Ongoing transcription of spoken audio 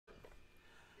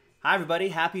Hi, everybody.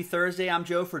 Happy Thursday. I'm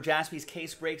Joe for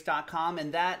JaspysCaseBreaks.com,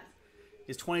 and that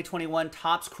is 2021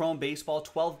 Topps Chrome Baseball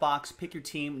 12-box Pick Your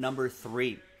Team number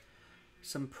 3.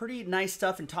 Some pretty nice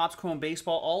stuff in Topps Chrome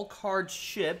Baseball. All cards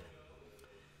ship,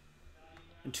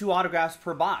 and 2 autographs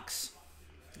per box.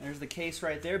 There's the case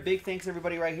right there. Big thanks,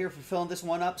 everybody, right here for filling this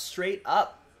one up straight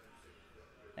up.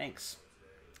 Thanks.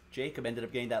 Jacob ended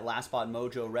up getting that last spot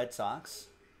Mojo Red Sox.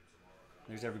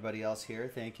 There's everybody else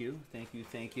here. Thank you, thank you,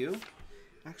 thank you.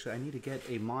 Actually, I need to get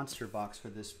a monster box for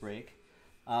this break.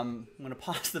 I'm going to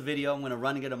pause the video. I'm going to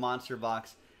run and get a monster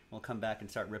box. We'll come back and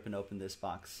start ripping open this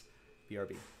box.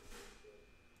 BRB.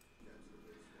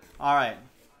 All right.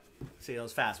 See, that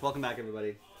was fast. Welcome back,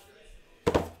 everybody.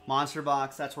 Monster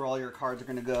box. That's where all your cards are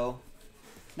going to go.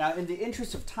 Now, in the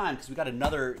interest of time, because we got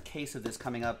another case of this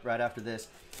coming up right after this.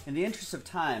 In the interest of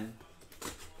time,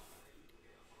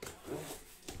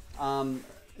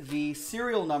 the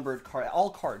serial numbered card, all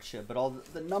cards ship, but all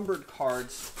the numbered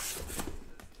cards.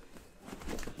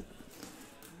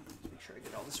 Make sure I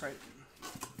get all this right.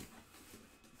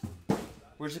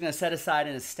 We're just going to set aside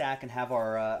in a stack and have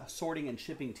our sorting and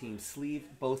shipping team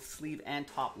both sleeve and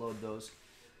top load those.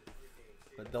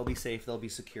 But they'll be safe, they'll be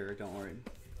secure, don't worry.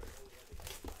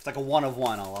 It's like a one of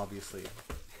one, obviously,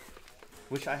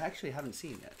 which I actually haven't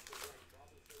seen yet.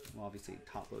 We'll obviously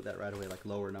top load that right away, like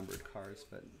lower numbered cards,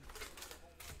 but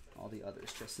all the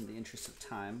others, just in the interest of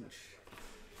time, which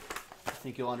I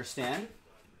think you'll understand.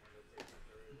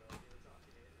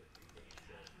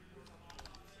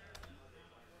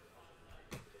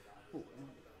 Ooh,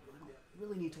 I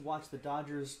really need to watch the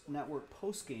Dodgers Network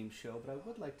post-game show, but I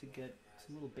would like to get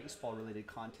some little baseball-related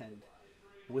content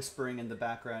whispering in the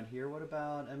background here. What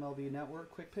about MLB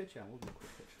Network? Quick pitch? Yeah, we'll do a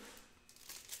quick pitch.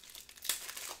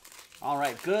 All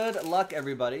right, good luck,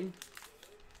 everybody.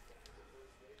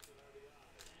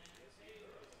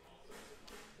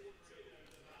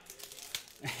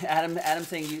 Adam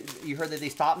saying you heard that they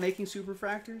stopped making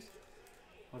superfractors?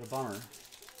 What a bummer.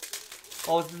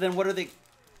 Oh, then what are they?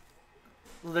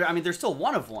 Well, I mean, they're still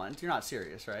one of one. You're not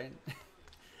serious, right?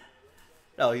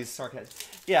 No, he's sarcastic.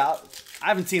 Yeah, I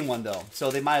haven't seen one, though,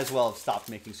 so they might as well have stopped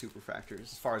making superfractors,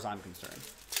 as far as I'm concerned.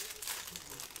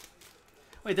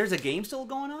 Wait, there's a game still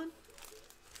going on?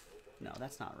 No,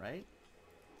 that's not right.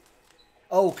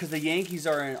 Oh, because the Yankees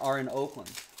are in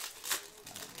Oakland.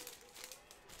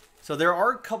 So there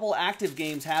are a couple active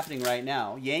games happening right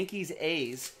now. Yankees,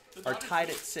 A's are tied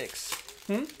at 6.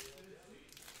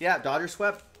 Yeah, Dodgers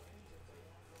swept.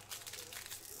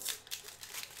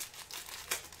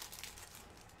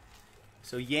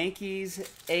 So Yankees,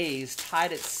 A's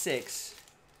tied at 6.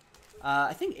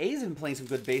 I think A's have been playing some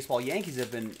good baseball. Yankees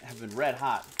have been red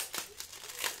hot.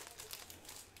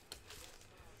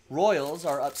 Royals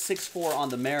are up 6-4 on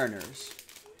the Mariners.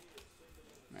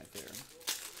 Right there.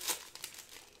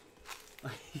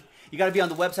 You got to be on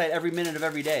the website every minute of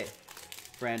every day,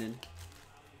 Brandon.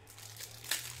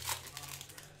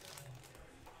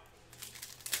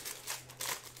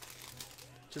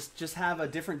 Just have a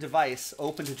different device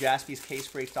open to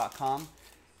JaspysCaseBreaks.com,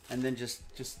 and then just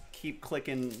keep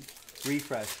clicking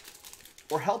refresh,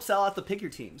 or help sell out the Pick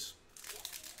Your Teams.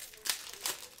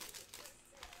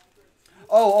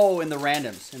 Oh, in the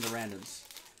randoms.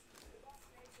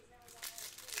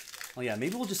 Oh yeah,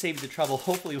 maybe we'll just save you the trouble.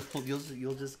 Hopefully,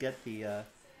 you'll just get the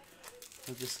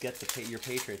your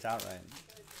Patriots outright.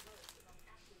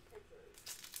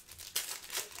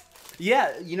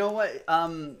 Yeah, you know what?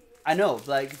 I know,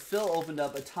 like Phil opened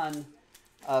up a ton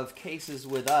of cases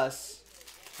with us,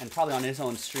 and probably on his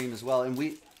own stream as well. And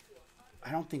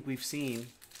I don't think we've seen.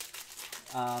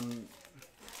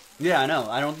 Yeah, I know.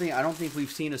 I don't think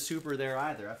we've seen a super there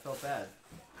either. I felt bad.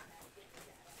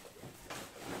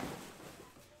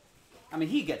 I mean,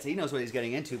 he gets it. He knows what he's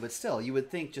getting into, but still, you would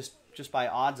think just by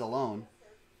odds alone.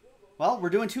 Well, we're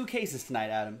doing 2 cases tonight,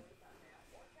 Adam.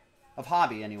 Of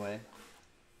hobby, anyway.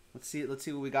 Let's see what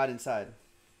we got inside.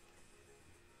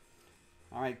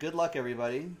 All right, good luck,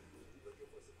 everybody.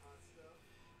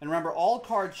 And remember, all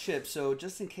cards ship, so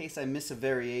just in case I miss a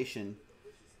variation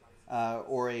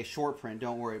or a short print,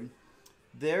 don't worry.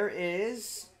 There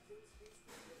is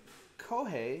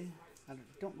Kohei. I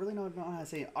don't really know how to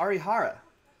say it. Arihara.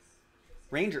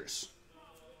 Rangers.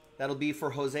 That'll be for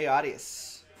Jose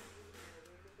Arias.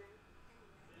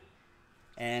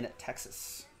 And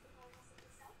Texas.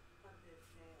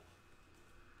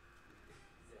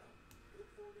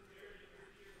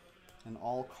 And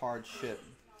all cards ship.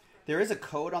 There is a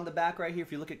code on the back right here.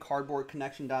 If you look at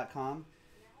cardboardconnection.com,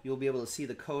 you'll be able to see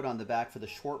the code on the back for the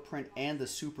short print and the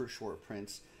super short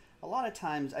prints. A lot of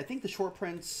times, I think the short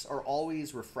prints are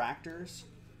always refractors,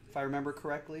 if I remember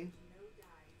correctly.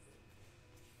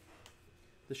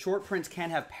 The short prints can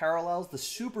have parallels. The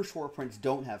super short prints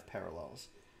don't have parallels.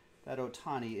 That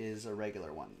Ohtani is a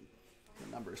regular one.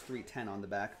 The number is 310 on the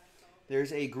back.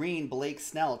 There's a green Blake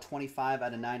Snell, 25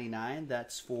 out of 99.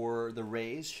 That's for the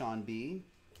Rays, Sean B.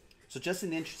 So just in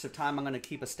the interest of time, I'm going to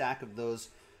keep a stack of those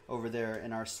over there,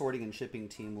 and our sorting and shipping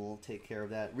team will take care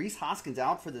of that. Rhys Hoskins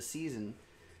out for the season.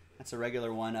 That's a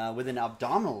regular one with an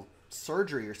abdominal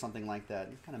surgery or something like that.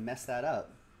 Kind of messed that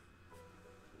up.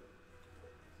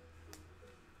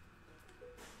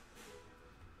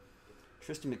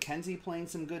 Tristan McKenzie playing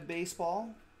some good baseball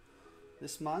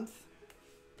this month.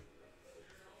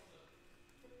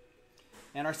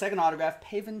 And our second autograph,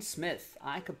 Pavin Smith,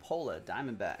 Icapola,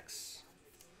 Diamondbacks.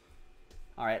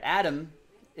 All right, Adam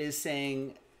is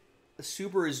saying the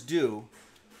super is due,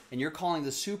 and you're calling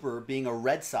the super being a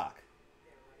Red Sox.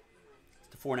 It's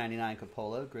the $4.99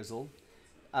 Capola, Grizzle.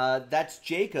 That's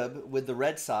Jacob with the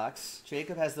Red Sox.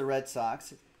 Jacob has the Red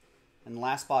Sox. And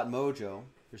last spot, Mojo.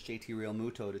 There's JT Real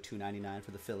Muto to $2.99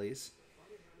 for the Phillies.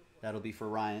 That'll be for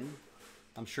Ryan.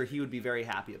 I'm sure he would be very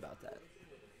happy about that.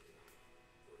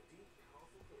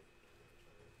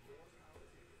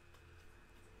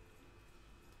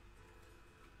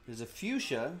 There's a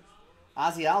fuchsia,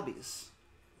 Ozzie Albies.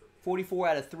 44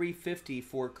 out of 350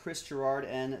 for Chris Gerard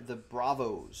and the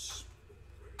Bravos.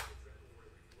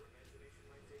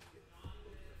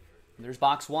 And there's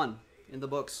box 1 in the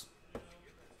books.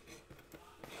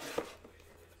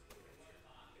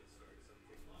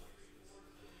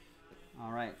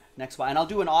 All right, next one. And I'll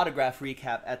do an autograph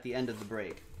recap at the end of the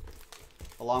break,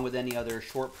 along with any other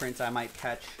short prints I might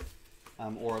catch,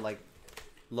 or like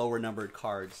lower numbered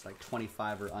cards, like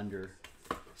 25 or under,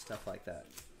 stuff like that,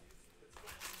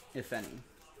 if any.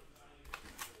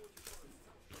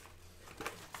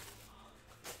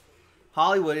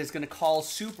 Hollywood is going to call a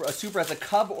super as a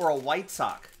Cub or a White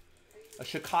Sox, a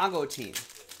Chicago team.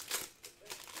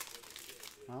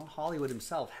 Well, Hollywood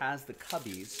himself has the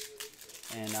Cubbies,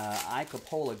 and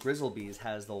Icapola Grizzlebees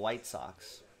has the White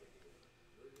Sox.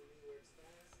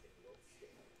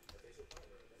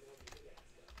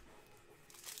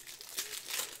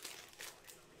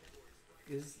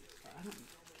 Can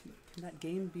that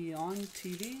game be on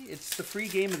TV? It's the free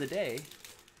game of the day.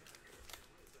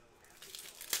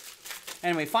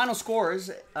 Anyway, final scores.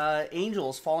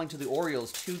 Angels falling to the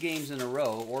Orioles 2 games in a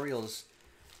row. Orioles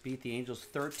beat the Angels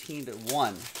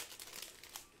 13-1.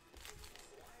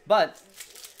 But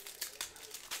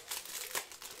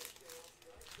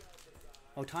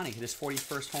Ohtani hit his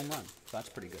 41st home run. So that's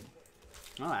pretty good.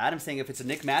 Oh, Adam's saying if it's a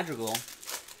Nick Madrigal,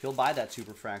 he'll buy that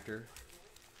superfractor.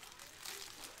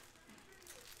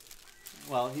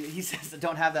 Well, he says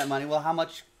don't have that money. Well, how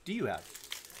much do you have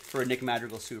for a Nick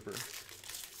Madrigal super?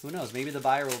 Who knows? Maybe the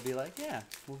buyer will be like, yeah,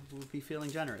 we'll be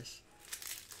feeling generous.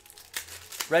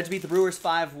 Reds beat the Brewers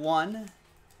 5-1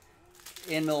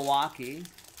 in Milwaukee.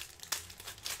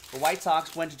 The White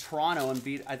Sox went to Toronto and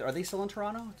beat... Are they still in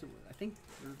Toronto? I think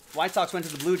the White Sox went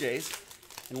to the Blue Jays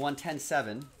and won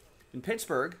 10-7. In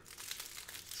Pittsburgh,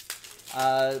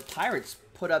 Pirates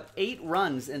put up 8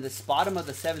 runs in the bottom of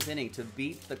the 7th inning to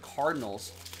beat the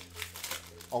Cardinals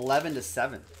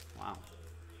 11-7. Wow.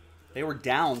 They were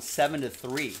down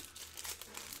 7-3.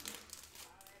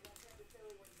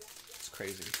 It's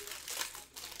crazy.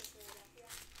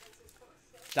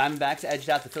 Diamondbacks edged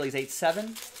out the Phillies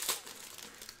 8-7.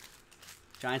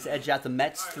 Giants edged out the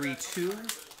Mets 3-2.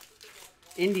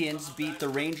 Indians beat the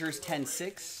Rangers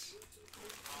 10-6.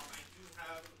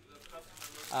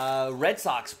 Red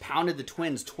Sox pounded the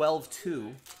Twins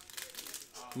 12-2.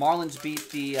 Marlins beat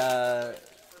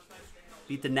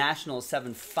the Nationals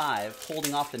 7-5,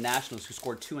 holding off the Nationals, who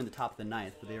scored 2 in the top of the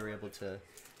 9th, but they were able to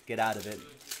get out of it.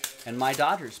 And my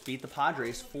Dodgers beat the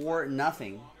Padres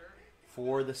 4-0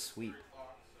 for the sweep.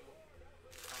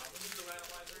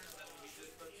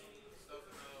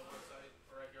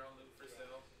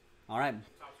 All right,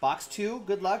 box 2,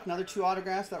 good luck. Another 2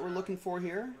 autographs that we're looking for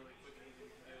here.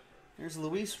 There's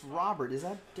Luis Robert. Is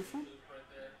that different?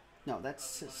 No,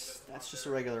 that's just a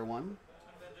regular one.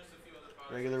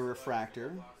 Regular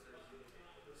refractor.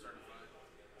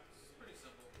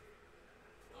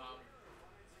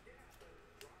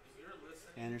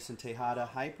 Anderson Tejada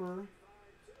Hyper.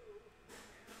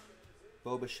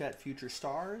 Bo Bichette Future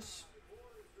Stars.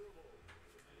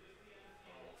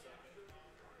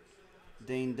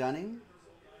 Dane Dunning.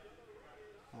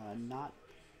 Not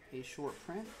a short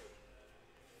print.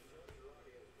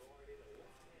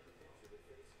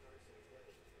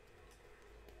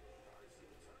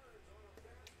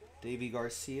 Davy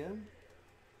Garcia.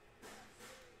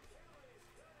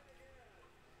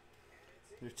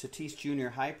 There's Tatis Jr.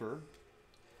 Hyper.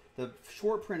 The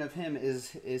short print of him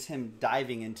is him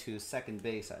diving into second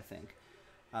base, I think.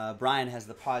 Brian has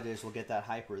the Padres. We'll get that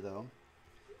hyper, though.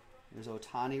 There's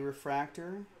Ohtani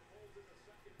refractor.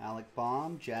 Alec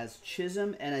Baum, Jazz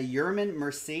Chisholm, and a Yerman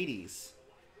Mercedes.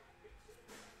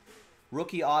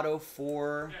 Rookie auto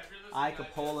for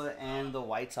Icapola and the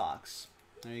White Sox.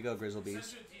 There you go,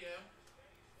 Grizzlebees.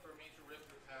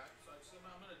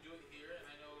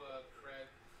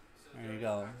 There you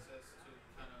go.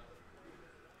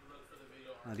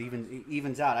 It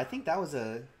evens out. I think that was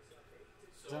was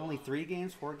that only 3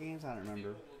 games, 4 games? I don't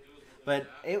remember. But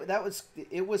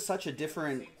it was such a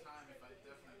different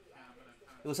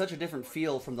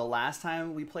feel from the last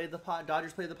time we played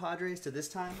Dodgers played the Padres to this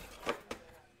time.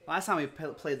 Last time we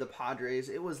played the Padres,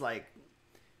 it was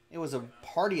a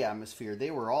party atmosphere.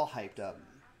 They were all hyped up.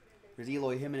 There's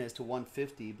Eloy Jimenez to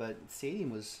 150, but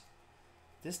stadium was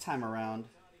this time around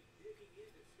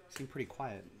seemed pretty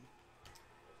quiet.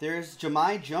 There's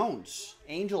Jahmai Jones,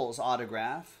 Angels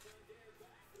autograph.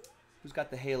 Who's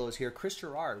got the halos here? Chris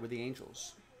Gerard with the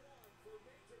Angels.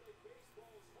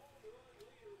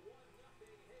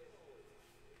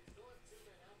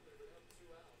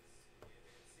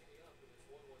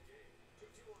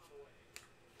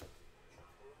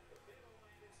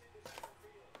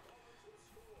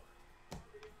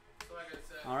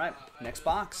 All right, next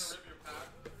box.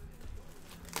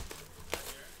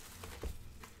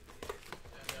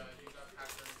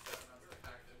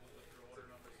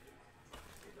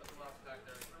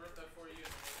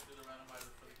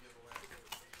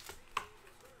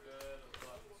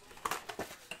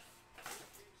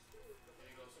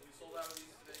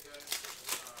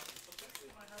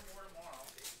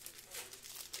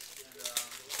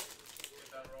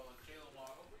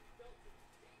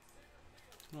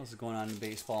 What else is going on in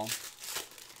baseball?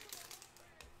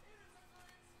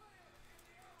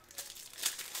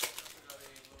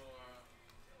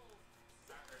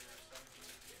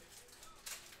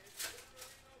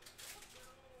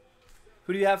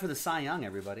 Who do you have for the Cy Young,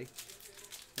 everybody?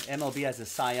 MLB has a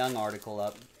Cy Young article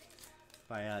up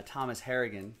by Thomas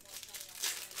Harrigan.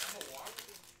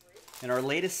 In our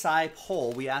latest Cy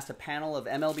poll, we asked a panel of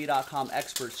MLB.com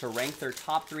experts to rank their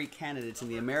top 3 candidates in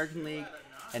the American League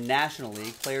and National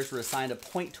League. Players were assigned a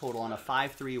point total on a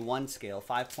 5-3-1 scale.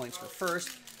 5 points for first,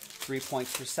 3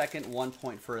 points for second, 1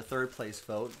 point for a third place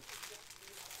vote.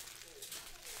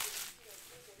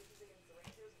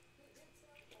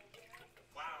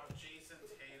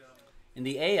 In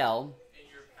the AL,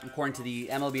 according to the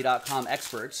MLB.com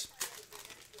experts,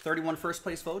 31 first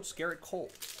place votes, Garrett Cole.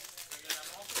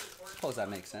 Suppose that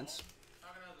makes sense.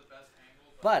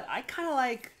 But I kind of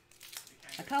like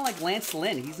Lance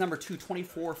Lynn. He's number 2,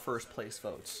 24 first place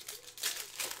votes.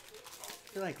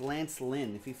 I feel like Lance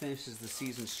Lynn, if he finishes the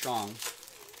season strong,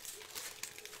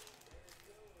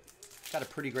 got a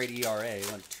pretty great ERA,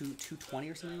 like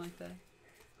 2.20 or something like that.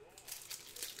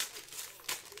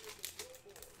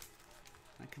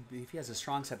 That could be, if he has a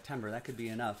strong September, that could be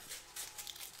enough.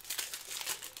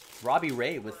 Robbie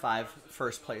Ray with 5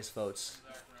 first place votes.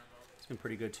 It's been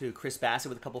pretty good too. Chris Bassett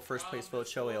with a couple first place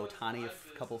votes. Shohei Ohtani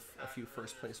a few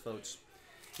first place votes.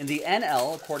 In the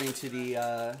NL, according to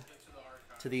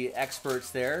the experts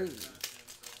there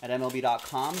at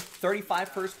MLB.com, 35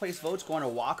 first place votes going to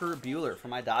Walker Buehler for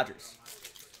my Dodgers.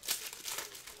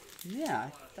 Yeah,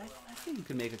 I think you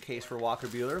can make a case for Walker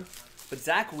Buehler. But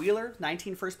Zach Wheeler,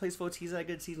 19 first place votes. He's had a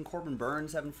good season. Corbin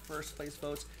Burns, 7 first place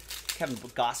votes. Kevin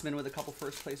Gossman with a couple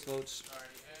first place votes.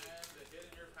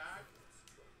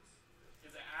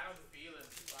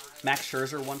 Max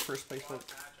Scherzer, 1 first place vote.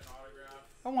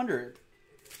 I wonder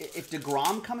if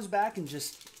DeGrom comes back and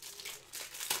just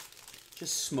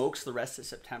smokes the rest of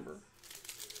September.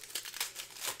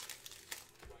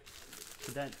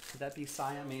 Could that be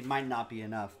Cy Young? I mean, it might not be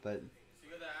enough, but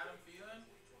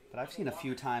I've seen a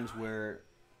few times where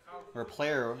a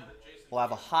player will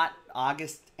have a hot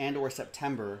August and or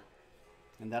September,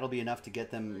 and that'll be enough to get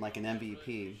them like an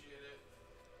MVP.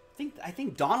 I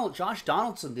think Josh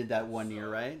Donaldson did that one year,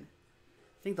 right?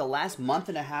 I think the last month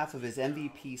and a half of his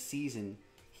MVP season,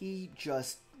 he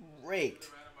just raked.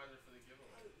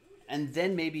 And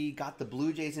then maybe got the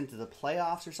Blue Jays into the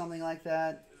playoffs or something like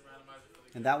that.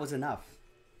 And that was enough.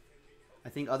 I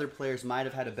think other players might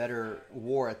have had a better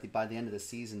WAR by the end of the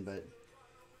season, but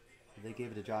they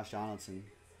gave it to Josh Donaldson.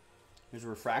 Here's a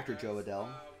refractor, Joe Adell.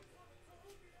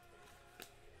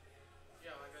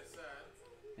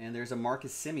 And there's a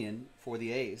Marcus Semien for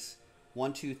the A's.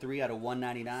 1, 2, 3 out of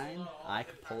 199.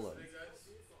 Icapola.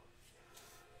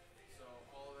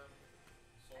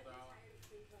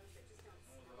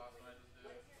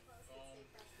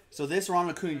 So this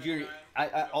Ronald Acuna Jr.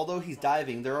 although he's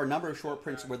diving, there are a number of short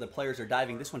prints where the players are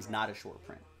diving. This one's not a short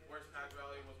print.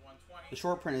 The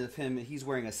short print of him, he's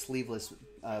wearing a sleeveless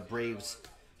Braves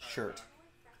shirt.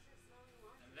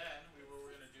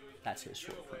 That's his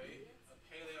short print.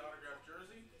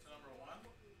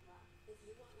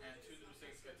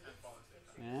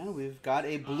 And we've got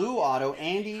a blue auto,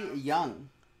 Andy Young.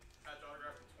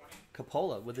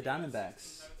 Coppola with the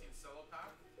Diamondbacks.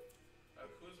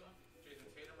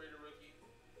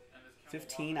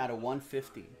 15 out of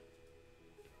 150.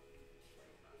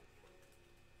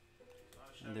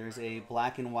 And there's a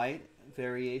black and white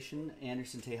variation,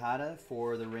 Anderson Tejada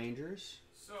for the Rangers.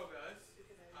 So guys,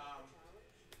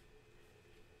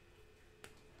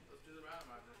 let's do the random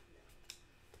marker.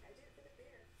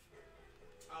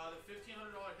 The $1,500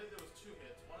 hit, there was 2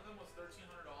 hits. One of them was $1,300.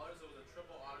 It was a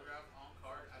triple autograph on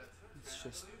card at a 10, it's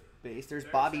just base. There's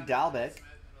Bobby Dalbec.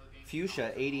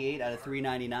 Fuchsia, 88 out of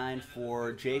 399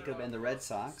 for Jacob and the Red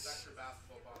Sox.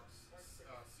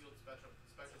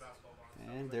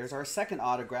 And there's our second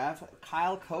autograph,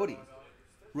 Kyle Cody.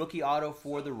 Rookie auto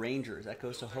for the Rangers. That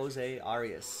goes to Jose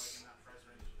Arias.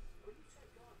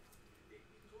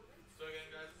 So again,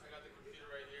 guys, I got the computer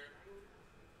right here.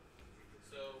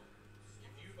 So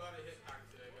if you got a hit pack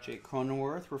today, guys, Jake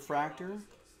Cronenworth, refractor.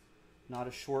 Not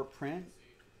a short print.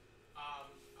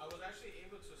 I was actually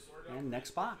able to sort out. And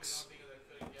next box.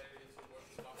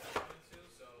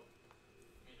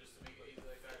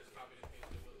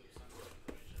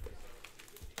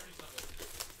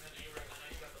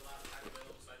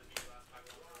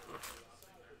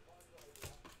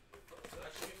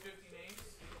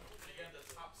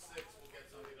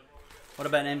 What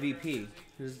about MVP?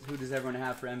 Who does everyone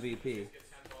have for MVP?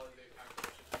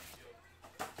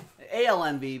 AL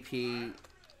MVP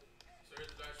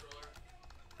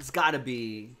it's got to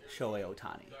be Shohei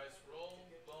Ohtani.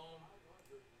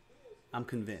 I'm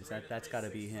convinced that's got to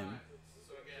be him.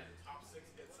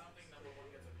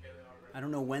 I don't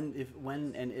know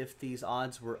when and if these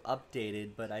odds were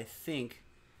updated, but I think,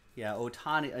 yeah,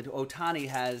 Ohtani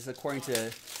has, according to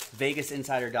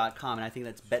VegasInsider.com, and I think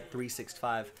that's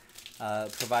Bet365,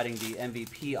 providing the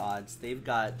MVP odds. They've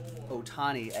got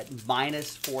Ohtani at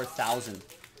minus 4,000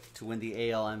 to win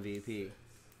the AL MVP.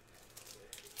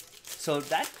 So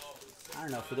that, I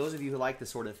don't know, for those of you who like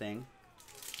this sort of thing,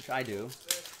 which I do,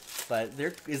 but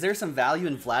is there some value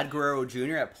in Vlad Guerrero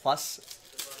Jr. at plus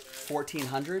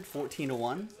 1,400, 14 to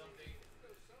 1?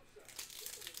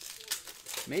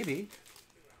 Maybe.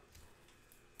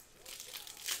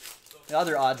 The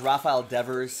other odds, Rafael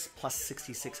Devers plus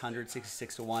 6,600,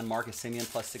 66 to 1. Marcus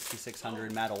Semien plus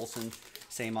 6,600. Matt Olson,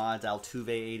 same odds. Altuve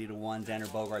 80 to 1. Xander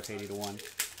Bogaerts 80 to 1.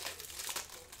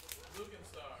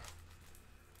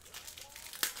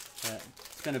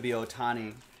 It's going to be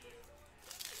Ohtani.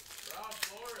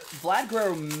 Vlad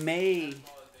Guerrero may.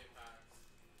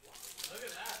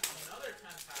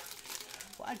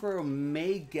 Vlad Guerrero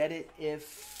may get it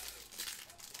if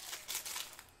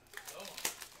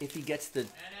he gets the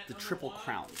Triple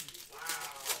Crown.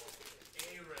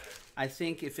 I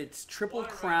think if it's Triple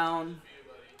Crown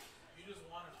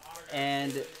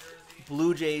and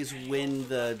Blue Jays win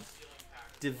the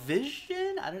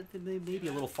division, I don't think they may be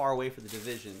a little far away for the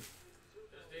division.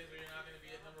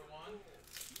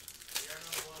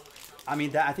 I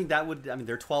mean, I think that would. I mean,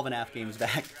 they're 12.5 games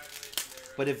back.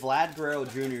 But if Vlad Guerrero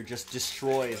Jr. just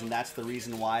destroys, and that's the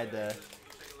reason why the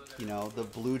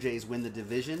Blue Jays win the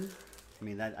division, I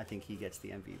mean, I think he gets the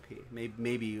MVP.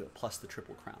 Maybe plus the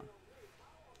Triple Crown.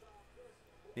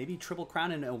 Maybe Triple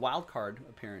Crown and a wild card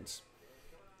appearance.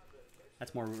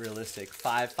 That's more realistic.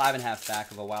 5.5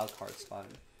 back of a wild card spot.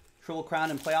 Triple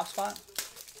Crown and playoff spot.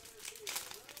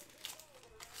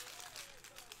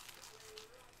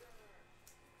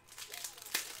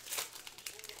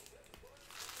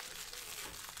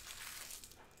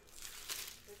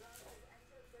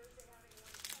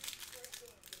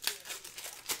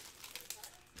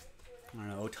 I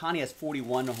don't know. Ohtani has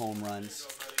 41 home runs.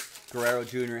 Guerrero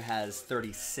Jr. has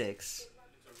 36.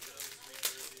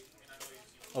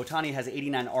 Ohtani has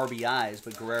 89 RBIs,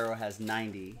 but Guerrero has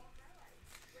 90.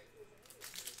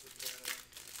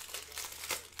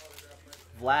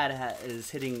 Vlad is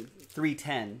hitting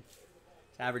 310.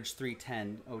 It's average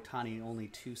 310. Ohtani only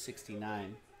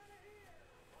 269.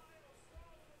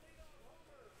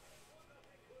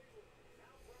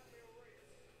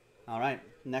 All right,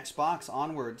 next box,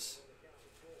 onwards.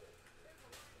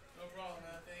 No problem,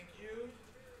 man. Thank you.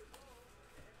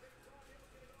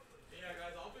 Yeah,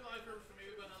 guys, I'll be live for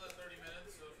maybe about another 30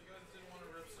 minutes, so if you guys did want to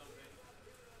rip something,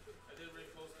 I did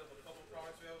repost up a couple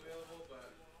products we have available,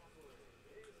 but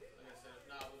like I said, if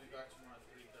not, we'll be back tomorrow at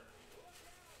 3:30.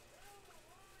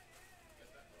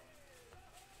 Get that going.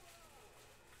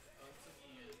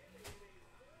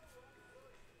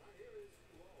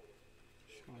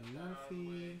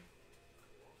 Murphy.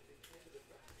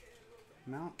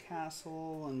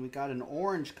 Mountcastle. And we got an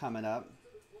orange coming up.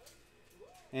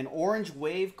 An orange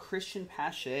wave Christian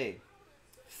Pache.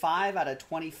 5 out of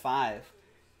 25.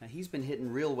 Now he's been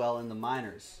hitting real well in the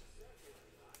minors.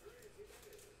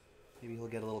 Maybe he'll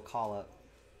get a little call up.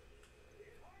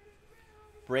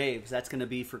 Braves, that's going to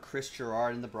be for Chris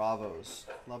Gerard and the Bravos.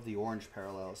 Love the orange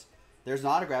parallels. There's an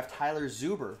autograph, Tyler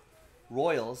Zuber.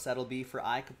 Royals, that'll be for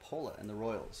I. Coppola and the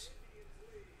Royals.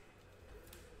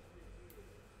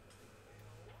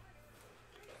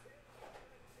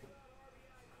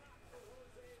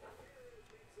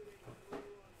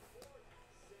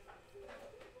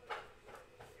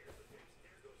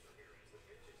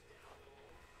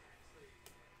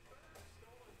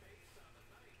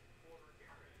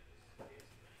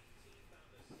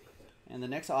 And the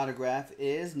next autograph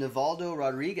is Nivaldo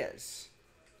Rodriguez.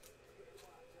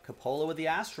 Coppola with the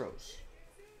Astros.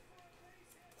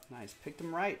 Nice. Picked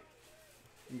him right.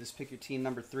 And just pick your team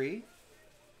number 3.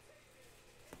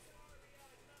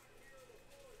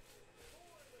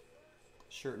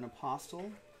 Shirt and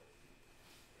Apostle.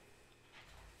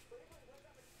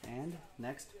 And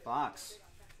next box.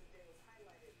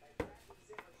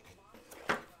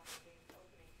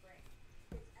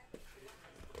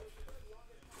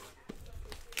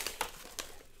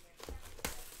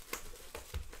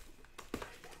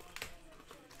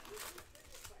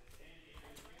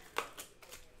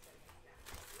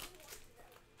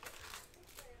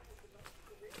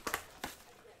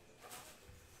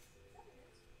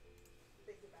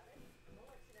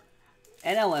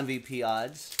 NL MVP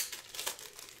odds.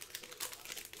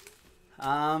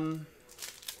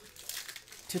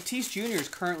 Tatis Jr. is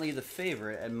currently the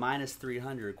favorite at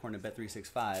 -300 according to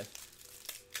Bet365.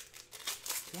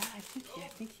 Yeah, I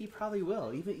think he probably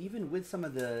will. Even with some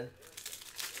of the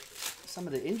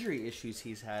injury issues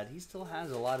he's had, he still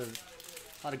has a lot of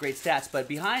great stats. But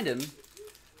behind him,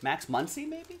 Max Muncy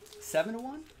maybe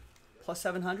 7-1,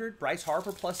 +700. Bryce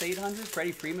Harper +800.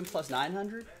 Freddie Freeman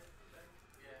 +900.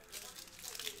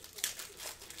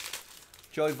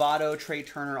 Joey Votto, Trey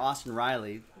Turner, Austin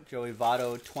Riley. Joey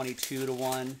Votto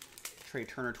 22-1, Trey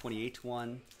Turner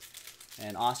 28-1,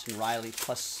 and Austin Riley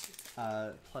plus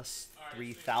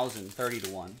 3,000,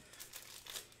 30-1.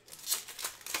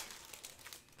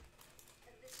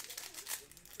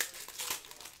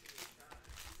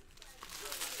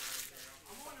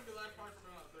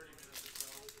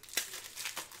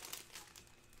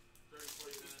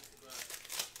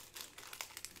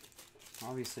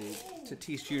 Obviously,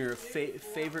 Tatis Jr.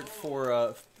 favorite for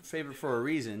a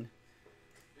reason,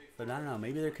 but I don't know.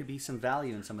 Maybe there could be some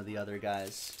value in some of the other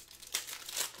guys.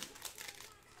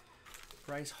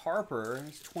 Bryce Harper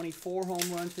has 24 home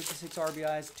runs, 56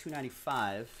 RBIs,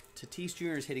 295. Tatis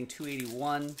Jr. is hitting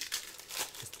 281,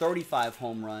 has 35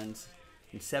 home runs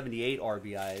and 78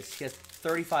 RBIs. He has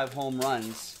 35 home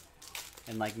runs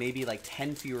and maybe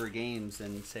 10 fewer games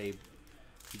than say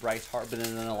Bryce Harper,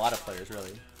 than a lot of players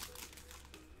really.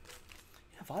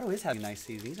 Votto is having a nice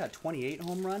season. He's got 28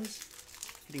 home runs,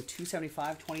 hitting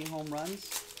 275, 28 home runs,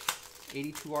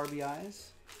 82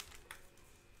 RBIs.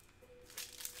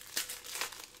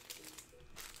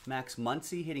 Max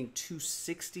Muncy hitting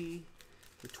 260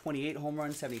 with 28 home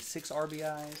runs, 76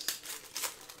 RBIs.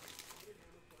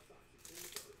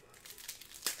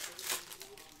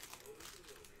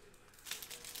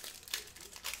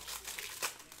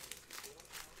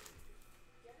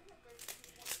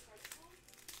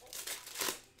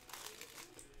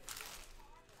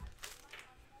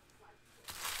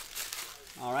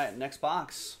 All right, next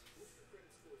box.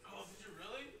 Oh, did you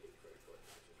really?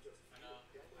 I know.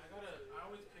 I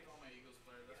always pick all my Eagles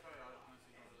players. That's why I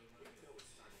honestly don't really win.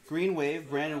 Green Wave,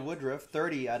 Brandon Woodruff,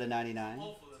 30 out of 99.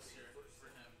 Hopeful this year for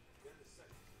him.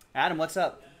 Adam, what's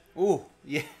up? Ooh,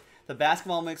 yeah. The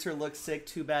basketball mixer looks sick.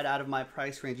 Too bad out of my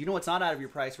price range. You know what's not out of your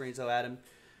price range, though, Adam,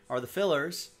 are the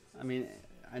fillers. I mean,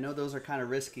 I know those are kind of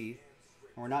risky.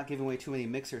 And we're not giving away too many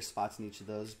mixer spots in each of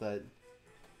those, but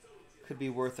could be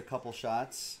worth a couple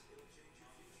shots.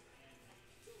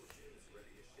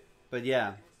 But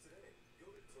yeah,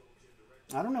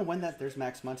 I don't know when there's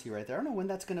Max Muncy right there. I don't know when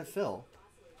that's gonna fill.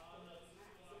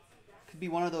 Could be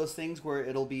one of those things where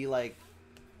it'll be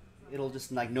it'll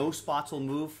just no spots will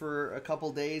move for a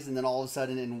couple days, and then all of a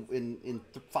sudden in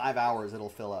 5 hours it'll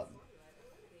fill up.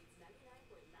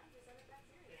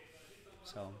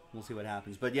 So we'll see what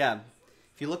happens. But yeah,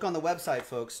 if you look on the website,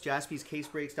 folks,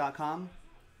 jaspyscasebreaks.com.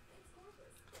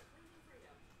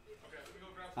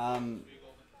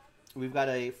 We've got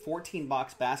a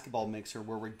 14-box basketball mixer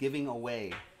where we're giving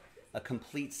away a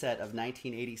complete set of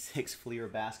 1986 Fleer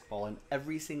basketball, and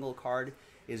every single card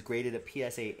is graded at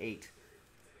PSA 8.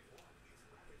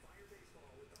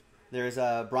 There's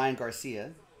Brian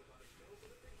Garcia.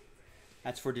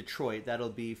 That's for Detroit. That'll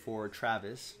be for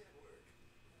Travis.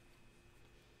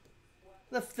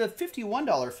 The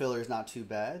 $51 filler is not too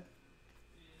bad.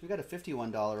 We got a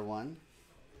 $51 one.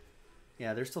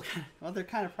 Yeah, they're still kind of, well, they're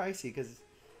kind of pricey because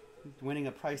winning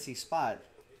a pricey spot.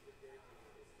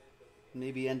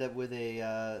 Maybe end up with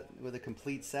a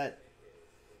complete set.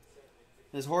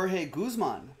 There's Jorge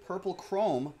Guzman, purple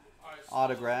chrome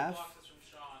autograph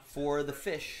for the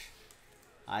Fish.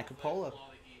 Icapola.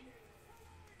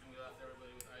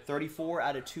 34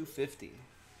 out of 250.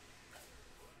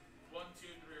 1, 2,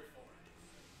 3, or 4.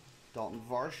 Dalton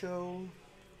Varsho.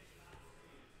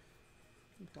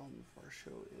 Dalton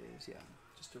Varsho is, yeah,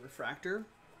 just a refractor.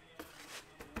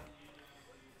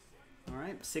 All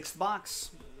right, 6th box.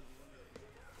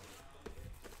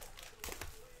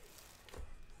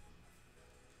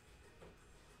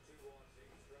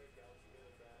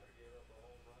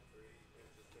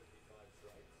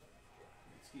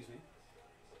 Excuse me.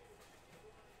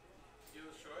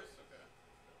 Dealer's choice? Okay.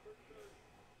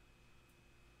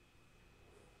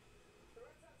 The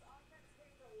Red Sox offense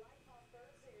came to life on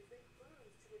Thursday as they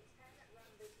cruised to a 10-run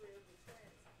victory over the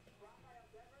Twins. Rafael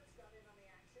Devers got in on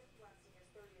the action, blasting his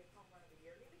 30th home run of the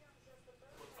year. He becomes just the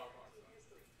third player in team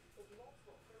history with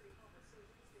multiple 30-homer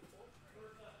seasons through both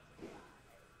trades.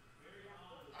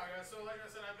 Alright, so like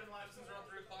I said, I've been live since around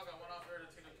 3 o'clock. I went off there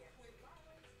to take a quick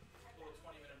little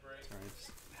 20-minute break. Sorry,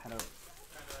 just had a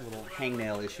little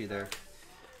hangnail issue there.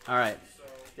 All right.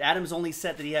 Adam's only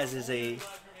set that he has is a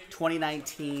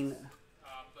 2019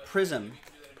 Prism.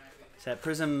 Is that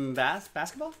Prism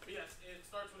basketball? But yes, it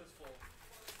starts when it's full.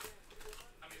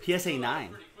 I mean, PSA 9.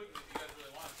 pretty quickly if you guys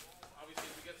really want. Obviously,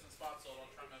 if we get some spots sold, I'll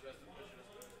try my best to push it as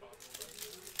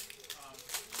quick as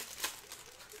possible.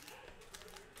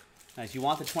 Nice. You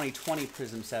want the 2020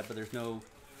 Prism set, but there's no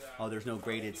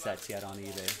graded sets yet on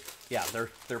eBay. Yeah,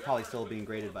 they're probably still being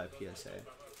graded by PSA. Claim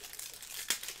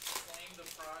the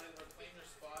prize or claim your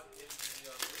spot in the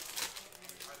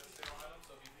item sale item.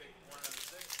 So if you pick 1 out of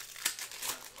 6,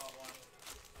 that's spot 1.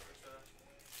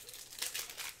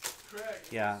 Craig.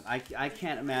 Yeah, I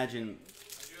can't imagine. I do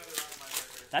have the round right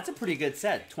there. That's a pretty good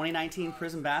set. 2019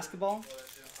 Prism basketball.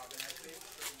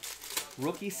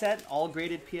 Rookie set, all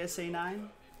graded PSA 9.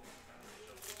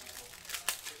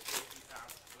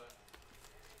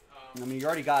 I mean, you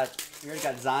already got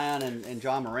Zion and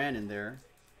John Moran in there.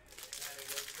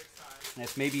 And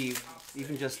if maybe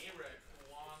even just,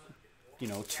 you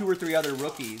know, 2 or 3 other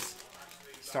rookies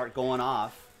start going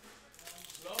off.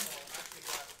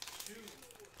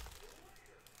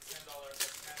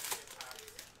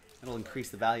 It'll increase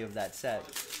the value of that set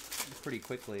pretty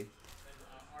quickly.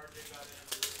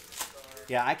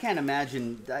 Yeah, I can't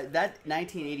imagine that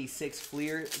 1986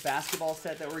 Fleer basketball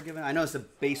set that we're given. I know it's a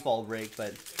baseball break,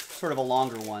 but sort of a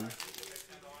longer one.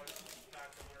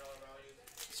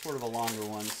 Sort of a longer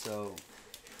one, so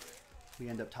we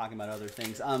end up talking about other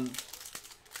things.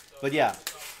 But yeah,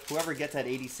 whoever gets that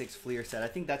 86 Fleer set, I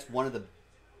think that's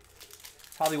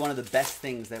probably one of the best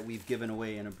things that we've given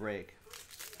away in a break.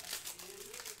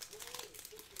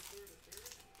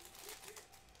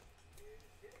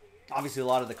 Obviously, a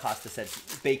lot of the cost of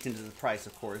sets baked into the price,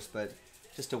 of course, but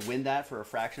just to win that for a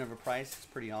fraction of a price, it's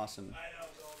pretty awesome. I know,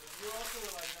 you also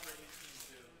were like number 18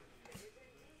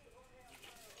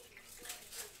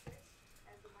 too.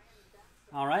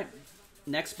 All right,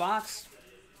 next box.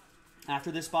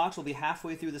 After this box, we'll be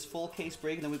halfway through this full case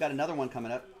break, and then we've got another one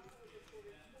coming up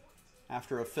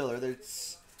after a filler.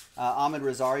 There's Ahmed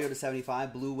Rosario to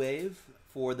 75, Blue Wave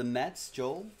for the Mets,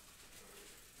 Joel.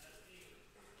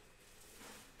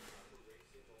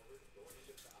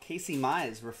 Casey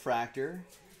Mize refractor.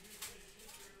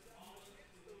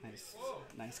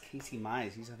 Nice Casey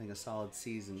Mize. He's having a solid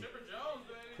season.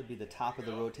 Could be the top of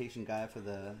the rotation guy for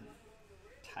the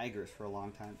Tigers for a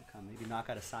long time to come. Maybe knock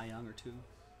out a Cy Young or 2.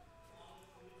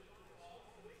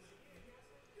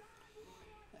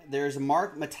 There's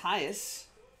Mark Matthias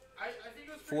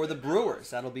for the Brewers.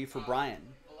 That'll be for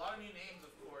Brian. A lot of new names,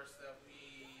 of course, that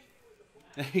we...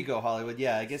 There you go, Hollywood.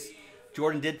 Yeah, I guess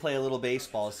Jordan did play a little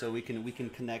baseball, so we can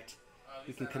connect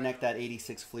that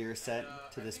 86 Fleer set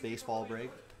to this baseball break.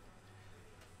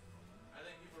 I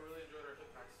think people really enjoyed our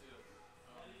hit packs too.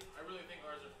 I really think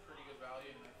ours are pretty good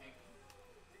value, and I think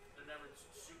they're never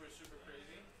super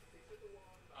crazy.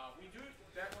 We do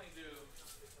definitely do.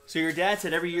 So your dad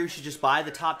said every year you should just buy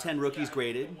the top 10 rookies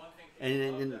graded,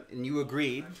 and you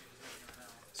agreed.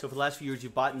 So for the last few years,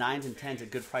 you've bought 9s and 10s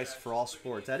at good prices for all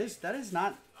sports. That is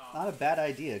not a bad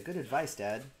idea. Good advice,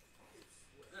 Dad.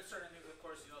 There's certain things, of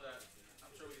course, you know, that I'm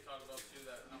sure we can talk about too.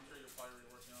 That I'm sure you're probably already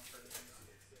working on certain things.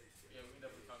 Yeah, we can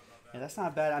definitely talk about that. Yeah, that's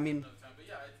not bad. I mean, But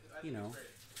yeah, I you think know, it's great.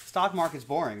 stock market's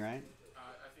boring, right?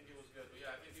 I think it was good, but yeah,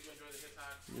 I think people enjoy the hit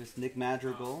tax. There's Nick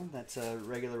Madrigal. That's a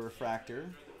regular refractor. Enjoy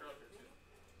the curl here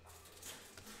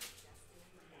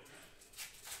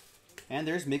too. And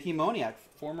there's Mickey Moniak,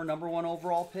 former #1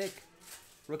 overall pick.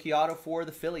 Rookie auto for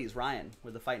the Phillies, Ryan,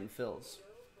 with the Fightin' Phils.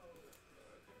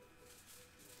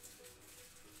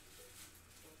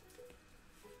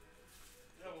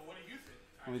 Yeah, well, what do you think?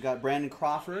 And we got Brandon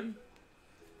Crawford,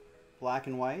 black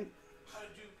and white. How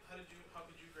could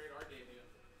you grade our debut?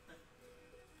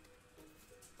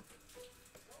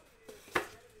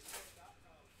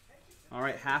 All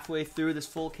right, halfway through this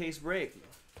full case break.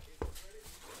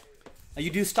 Now, you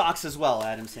do stocks as well,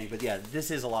 Adam's saying, but yeah,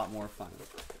 this is a lot more fun.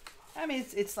 I mean,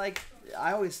 it's like,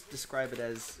 I always describe it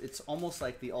as, it's almost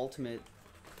like the ultimate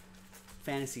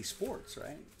fantasy sports,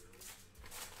 right?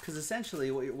 Because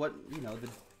essentially, what you know,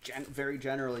 very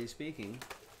generally speaking,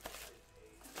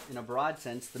 in a broad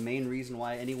sense, the main reason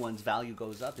why anyone's value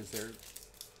goes up is they're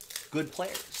good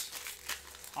players.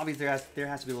 Obviously, there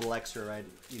has to be a little extra, right?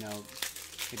 You know,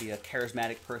 maybe a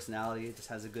charismatic personality, just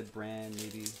has a good brand,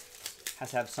 maybe has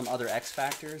to have some other X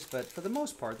factors, but for the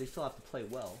most part, they still have to play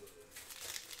well.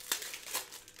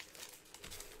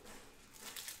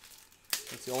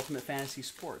 It's the ultimate fantasy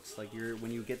sports. Like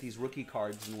when you get these rookie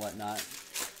cards and whatnot,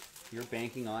 you're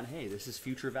banking on, hey, this is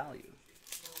future value.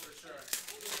 For sure.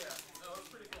 Yeah. No, it's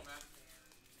pretty cool, man.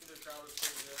 The crowd was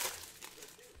pretty good.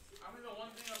 I mean, the one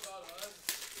thing about us,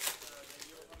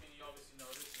 you obviously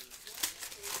notice is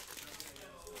nothing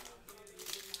against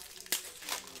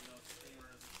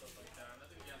streamers and stuff like that.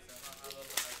 Nothing against them. I love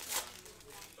the hype.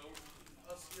 But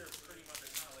us here pretty much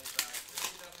are kind of laid back.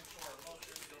 We definitely show our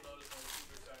emotions. You'll notice when we're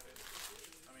super excited.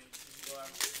 I mean, you can go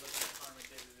out and look at the Connor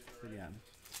McDavid video, right? Yeah.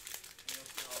 And you'll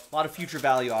see how A lot of future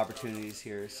value opportunities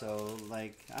here. So,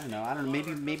 like, I don't know.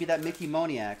 Maybe that Mickey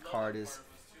Moniak card is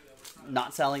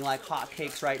not selling like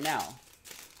hotcakes right now.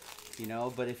 You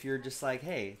know, but if you're just like,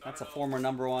 hey, that's a former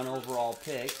 #1 overall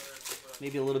pick,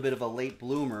 maybe a little bit of a late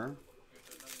bloomer.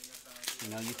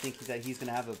 You know, you think that he's going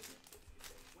to have a,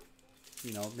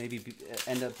 you know, maybe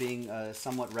end up being a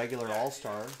somewhat regular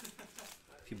all-star.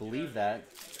 If you believe that,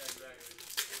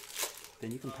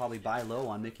 then you can probably buy low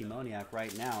on Mickey Moniak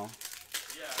right now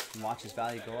and watch his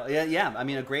value go up. Yeah. I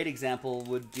mean, a great example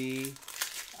would be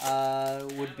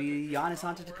Giannis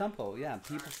Antetokounmpo. Yeah,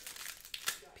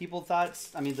 people thought.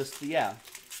 I mean,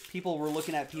 people were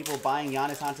looking at people buying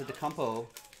Giannis Antetokounmpo.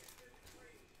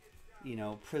 You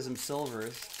know, Prism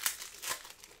Silvers,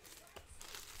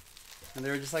 and they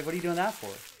were just like, "What are you doing that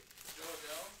for?"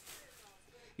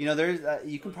 You know, there's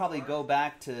you can probably go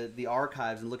back to the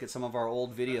archives and look at some of our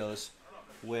old videos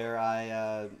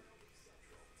where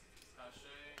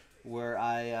where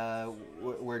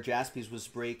Jaspys was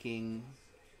breaking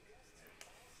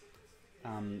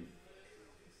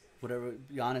whatever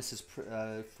Giannis is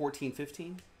 13,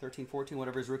 14,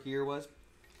 whatever his rookie year was,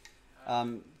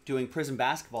 doing Prism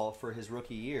basketball for his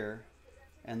rookie year,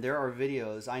 and there are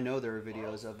videos. I know there are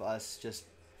videos of us just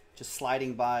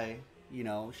sliding by, you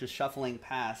know, just shuffling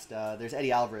past. There's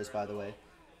Eddie Alvarez, by the way,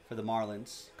 for the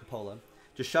Marlins, Coppola,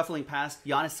 just shuffling past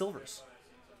Giannis Silvers,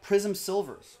 Prism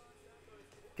Silvers,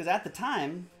 because at the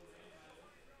time,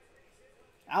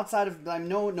 outside of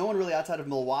no one really outside of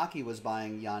Milwaukee was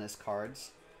buying Giannis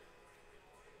cards.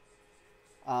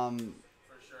 For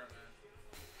sure,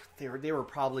 man. They were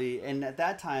probably, and at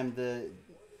that time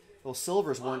those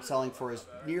silvers weren't selling for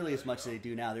nearly as much as they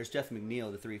do now. There's Jeff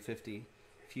McNeil, the 350,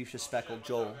 fuchsia speckled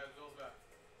Joel,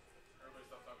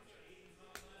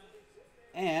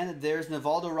 and there's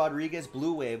Nivaldo Rodriguez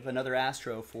Blue Wave, another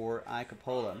Astro for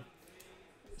Coppola.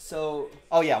 So,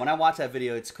 oh yeah, when I watch that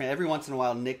video, it's crazy. Every once in a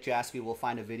while, Nick Jaspy will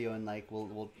find a video and like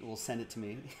will send it to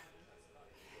me.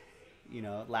 You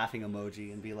know, laughing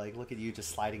emoji and be like, look at you just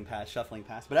sliding past, shuffling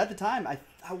past. But at the time, I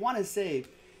want to say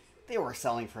they were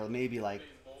selling for maybe like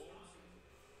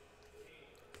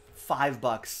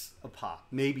 $5 a pop,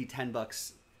 maybe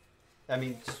 $10. I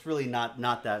mean, just really not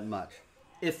that much,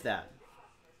 if that.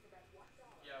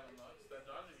 Yeah, that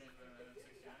Dodger game's been in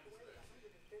 69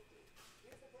 today.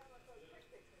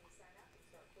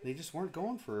 They just weren't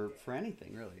going for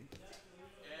anything, really.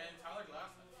 And Tyler Glass.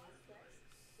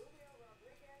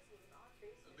 The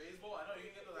baseball, I know you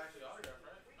can get those actually autographed,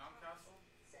 right? Mountcastle.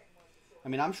 I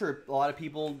mean, I'm sure a lot of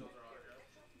people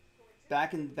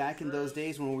back in those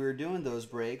days when we were doing those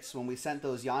breaks, when we sent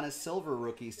those Giannis Silver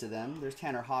rookies to them, there's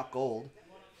Tanner Hawk Gold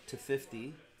to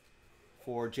 50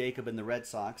 for Jacob and the Red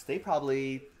Sox. They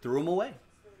probably threw them away.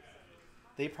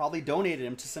 They probably donated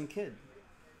them to some kid.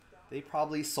 They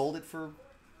probably sold it for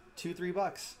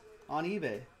 $2-3 on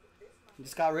eBay. And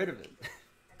just got rid of it.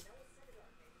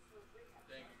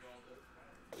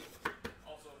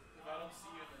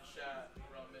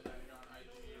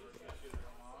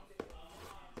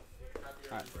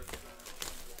 All right.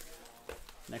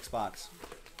 Next box.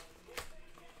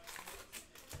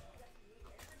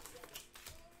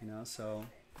 You know, so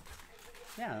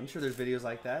yeah, I'm sure there's videos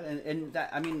like that, and that,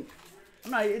 I mean,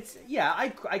 I'm not. It's yeah,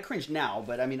 I cringe now,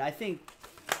 but I mean, I think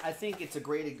it's a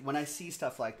great, when I see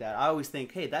stuff like that, I always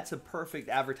think, hey, that's a perfect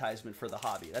advertisement for the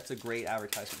hobby. That's a great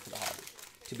advertisement for the hobby,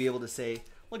 to be able to say,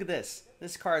 look at this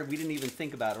card we didn't even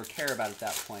think about or care about at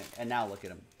that point, and now look at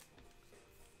him.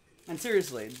 And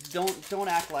seriously, don't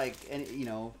act like, and you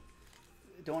know,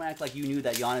 don't act like you knew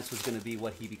that Giannis was going to be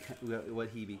what he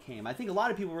became. I think a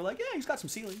lot of people were like, yeah, he's got some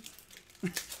ceiling.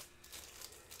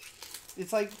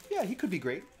 It's like, yeah, he could be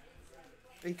great.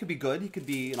 He could be good. He could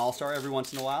be an all-star every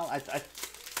once in a while.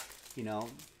 You know.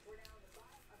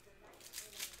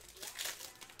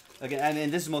 Again,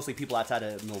 and this is mostly people outside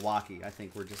of Milwaukee. I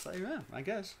think we're just like, yeah, I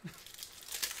guess. I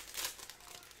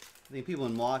think people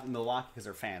in Milwaukee, because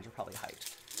they're fans, are probably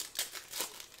hyped.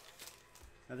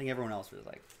 I think everyone else was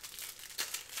like.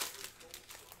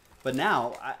 But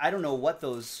now, I don't know what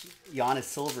those Giannis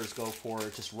Silvers go for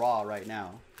just raw right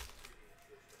now.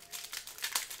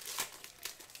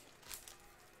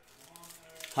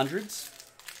 Hundreds?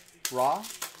 Raw?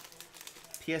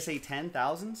 PSA 10,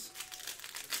 thousands?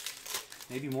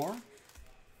 Maybe more?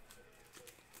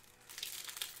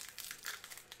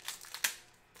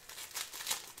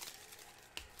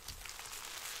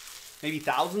 Maybe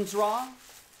thousands raw?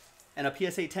 And a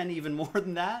PSA 10 even more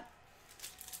than that?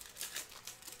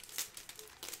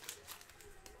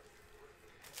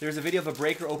 There's a video of a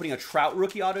breaker opening a Trout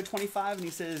rookie auto 25, and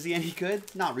he says, is he any good?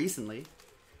 Not recently.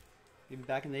 Maybe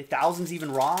back in the day. Thousands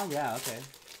even raw? Yeah, okay.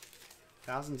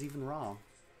 Thousands even raw.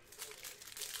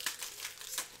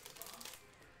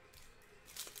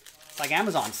 It's like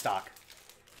Amazon stock.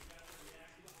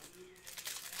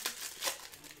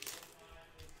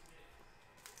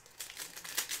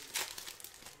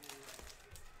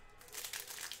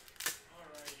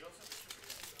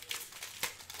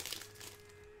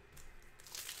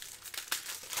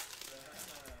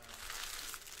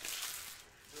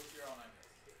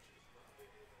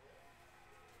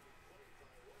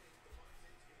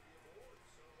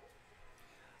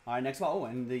 All right, next one. Oh,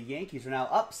 and the Yankees are now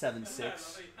up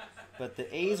 7-6. But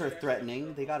the A's are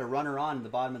threatening. They got a runner on in the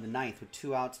bottom of the ninth with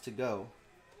 2 outs to go.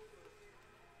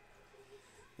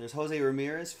 There's Jose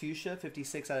Ramirez, Fuchsia,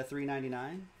 56 out of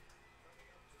 399.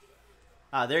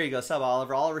 Ah, there you go, sub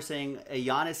Oliver. Oliver saying a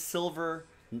Giannis Silver,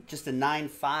 just a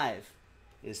 9.5,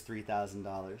 is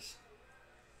 $3,000.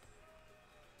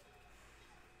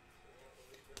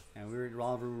 And we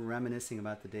were reminiscing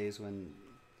about the days when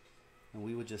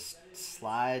we would just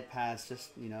slide past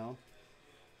just, you know,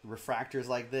 refractors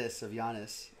like this of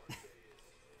Giannis.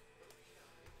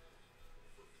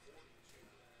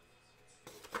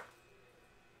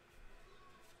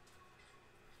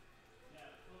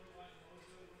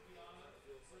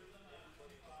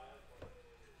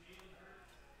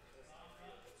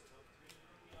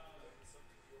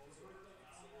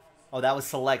 Oh, that was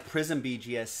select. Prism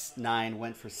BGS 9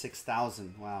 went for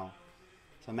 6,000. Wow.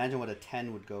 So imagine what a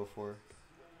 10 would go for.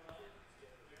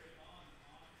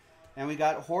 And we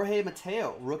got Jorge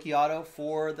Mateo, rookie auto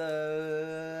for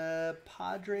the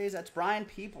Padres. That's Brian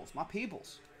Peoples, my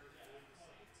Peoples.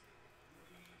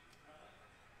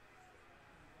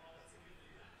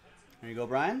 There you go,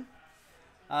 Brian.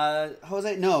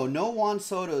 Jose, no Juan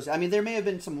Soto's. I mean, there may have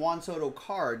been some Juan Soto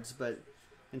cards, but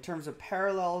in terms of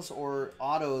parallels or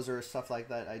autos or stuff like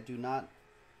that, I do not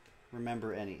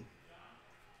remember any.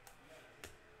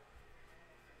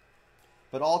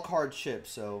 But all cards ship,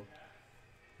 so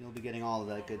you'll be getting all of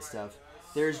that good stuff.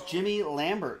 There's Jimmy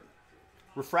Lambert,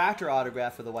 refractor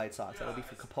autograph for the White Sox. That'll be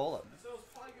for Coppola.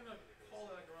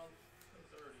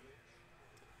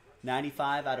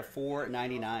 95 out of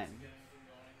 499.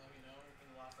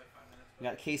 We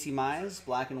got Casey Mize,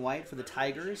 black and white for the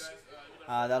Tigers.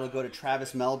 That'll go to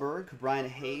Travis Melberg. Brian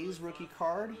Hayes, rookie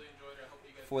card.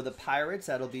 For the Pirates,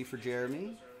 that'll be for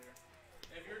Jeremy.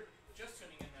 If you're just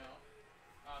tuning in now,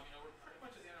 you know, we're pretty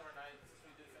much at the end of our night since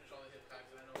we did finish all the hit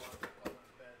packs, and I know a lot of people went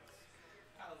to bed.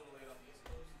 It's kind of a little late on the East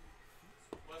Coast.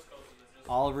 West Coast is just...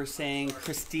 Oliver saying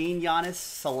Christine Giannis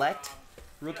Select,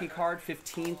 rookie card,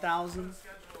 15,000.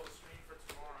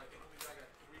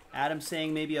 Adam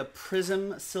saying maybe a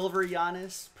Prism Silver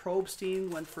Giannis.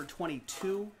 Probstein went for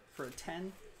 22 for a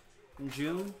 10 in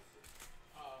June.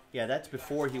 Yeah, that's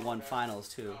before he won finals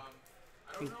too.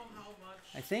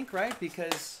 I think, right?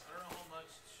 Because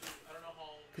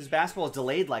basketball is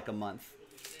delayed like a month.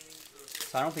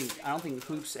 So I don't think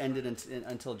hoops ended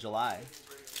until July.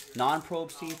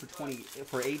 Non-Probstein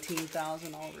for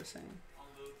 18,000. Oliver saying.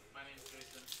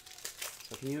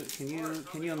 So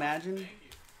can you imagine?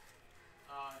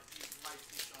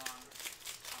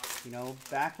 You know,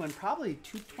 back when probably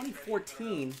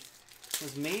 2014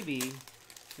 was maybe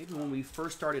when we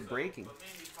first started breaking. But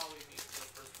mainly probably me for the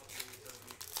first couple of weeks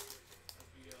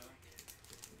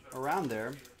as we Around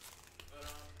there. But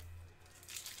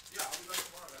yeah, I'll be back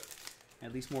tomorrow, guys.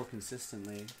 At least more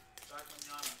consistently. Back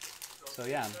mañana. So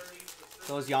yeah. 30,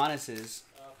 Those Giannis's.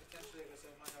 potentially, like I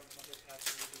said, might have another patch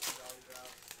of reducing value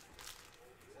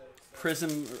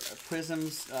draft.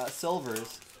 Prism's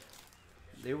silvers.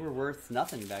 They were worth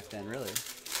nothing back then, really.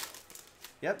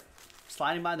 Yep.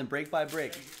 Sliding by them break by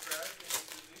break.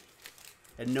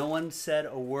 And no one said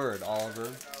a word, Oliver.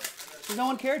 Because no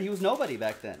one cared. He was nobody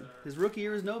back then. His rookie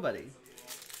year was nobody.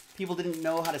 People didn't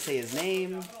know how to say his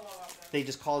name. They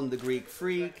just called him the Greek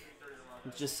Freak.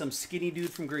 Just some skinny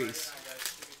dude from Greece.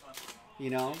 You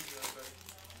know?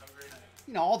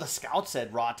 You know, all the scouts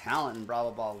said raw talent and blah,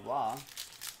 blah, blah, blah, blah.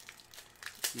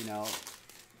 You know,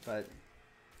 but...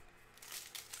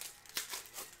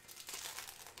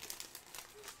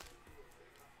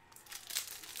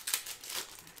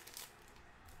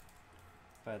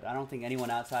 But I don't think anyone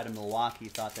outside of Milwaukee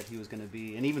thought that he was going to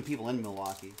be, and even people in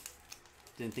Milwaukee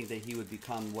didn't think that he would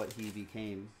become what he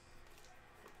became.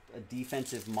 A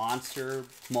defensive monster,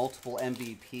 multiple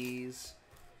MVPs,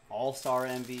 All-Star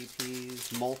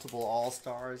MVPs, multiple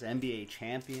All-Stars, NBA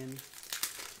champion.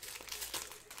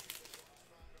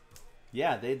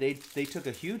 Yeah, they took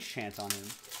a huge chance on him.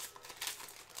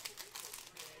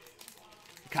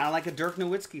 Kind of like a Dirk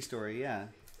Nowitzki story, yeah.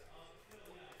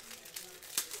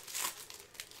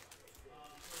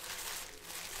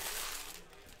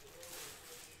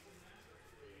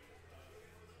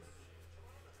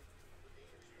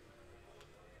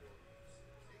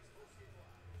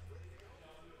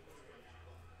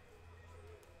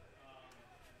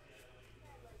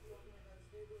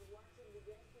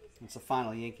 It's the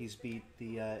final. Yankees beat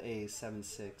the A's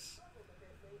 7-6.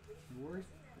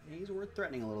 A's were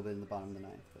threatening a little bit in the bottom of the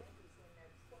ninth. But.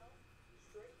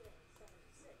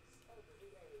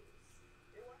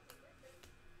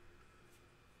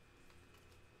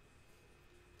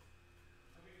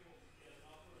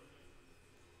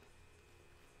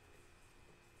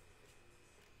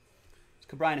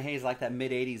 Brian Hayes like that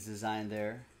mid-'80s design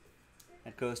there.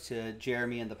 That goes to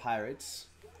Jeremy and the Pirates.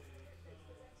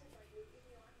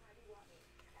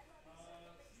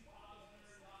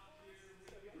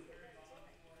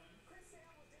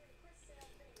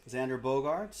 Xander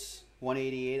Bogaerts,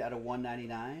 188 out of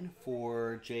 199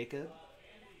 for Jacob.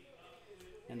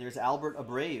 And there's Albert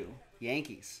Abreu,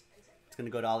 Yankees. It's going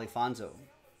to go to Alifonso.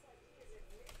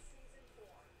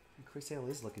 And Chris Sale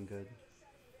is looking good.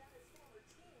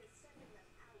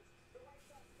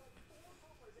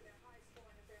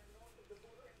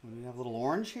 We have a little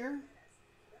orange here.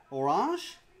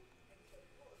 Orange.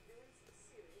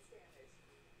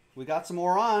 We got some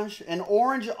orange. An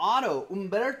orange auto.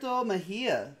 Humberto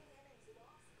Mejia.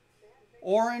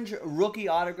 Orange rookie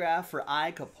autograph for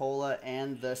I, Coppola,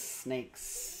 and the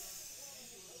Snakes.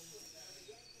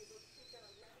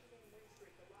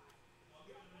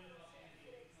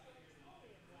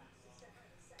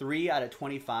 Three out of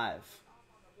 25.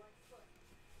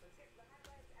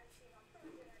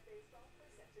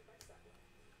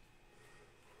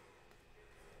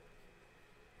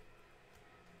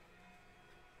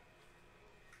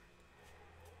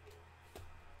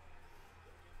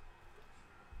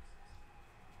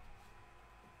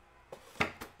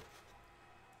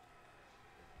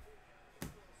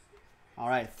 All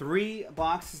right, 3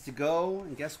 boxes to go,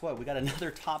 and guess what? We got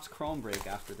another Topps Chrome break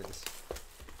after this.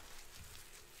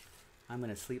 I'm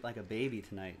going to sleep like a baby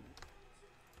tonight.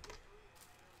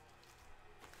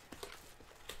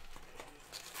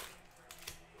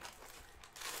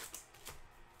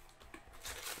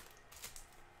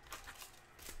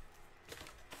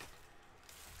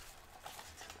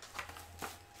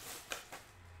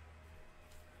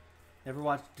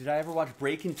 Did I ever watch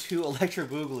Breakin' 2 Electric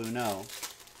Boogaloo? No.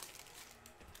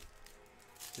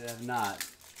 I have not.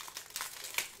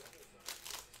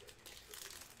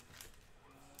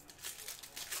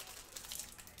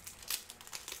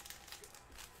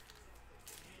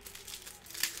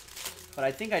 But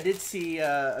I think I did see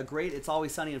a great It's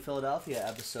Always Sunny in Philadelphia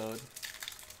episode.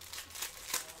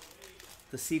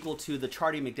 The sequel to the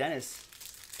Charlie McDennis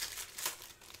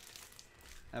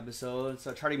episode.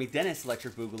 So Charlie McDennis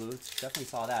Electric Boogaloo. Definitely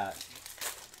saw that.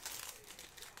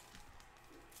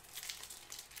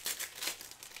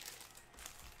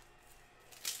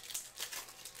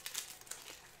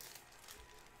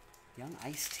 Young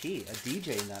Ice-T, a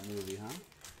DJ in that movie, huh?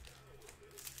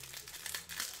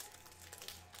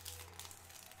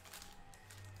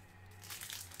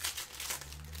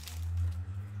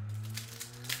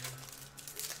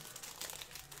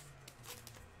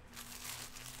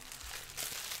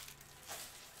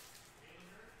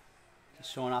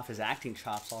 Showing off his acting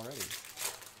chops already.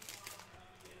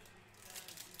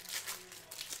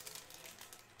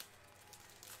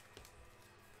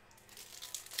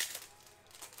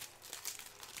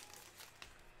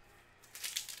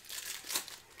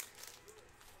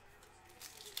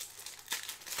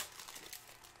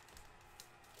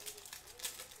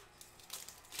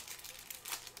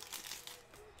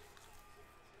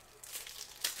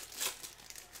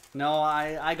 No,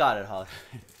 I got it, Holly.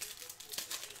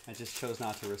 I just chose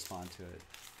not to respond to it.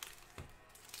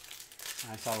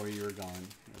 I saw where you were going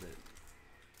with it.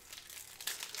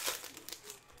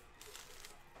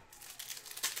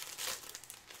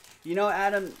 You know,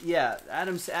 Adam, yeah,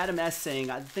 Adam S saying,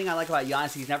 the thing I like about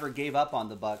Giannis, he's never gave up on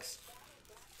the Bucks.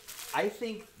 I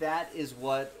think that is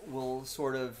what will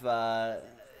sort of,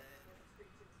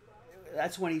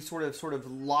 that's when he sort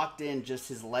of locked in just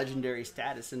his legendary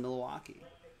status in Milwaukee.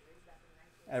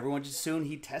 Everyone just assumed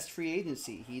he'd test free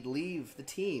agency. He'd leave the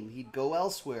team. He'd go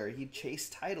elsewhere. He'd chase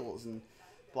titles and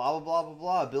blah, blah, blah, blah,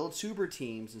 blah. Build super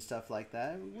teams and stuff like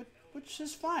that, which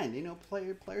is fine. You know,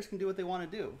 players can do what they want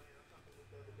to do.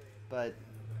 But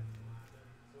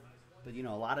you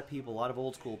know, a lot of people, a lot of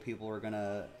old school people are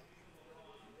gonna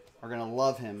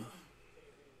love him.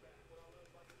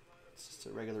 It's just a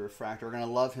regular refractor. Are gonna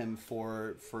love him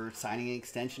for signing an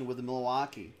extension with the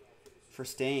Milwaukee. For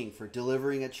staying, for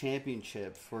delivering a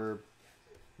championship, for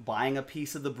buying a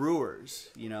piece of the Brewers,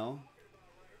 you know.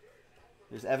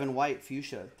 There's Evan White,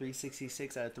 Fuchsia,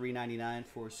 366 out of 399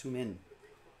 for Sumin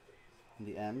in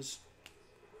the M's.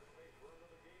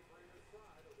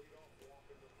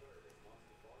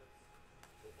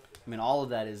 I mean, all of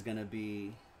that is going to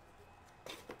be,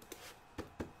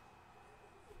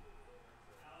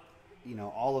 you know,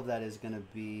 all of that is going to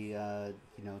be,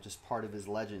 you know, just part of his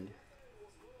legend.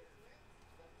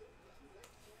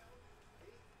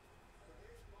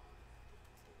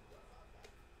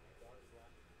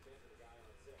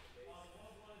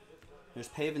 There's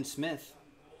Pavin Smith.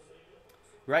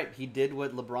 Right, he did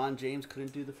what LeBron James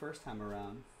couldn't do the first time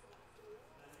around.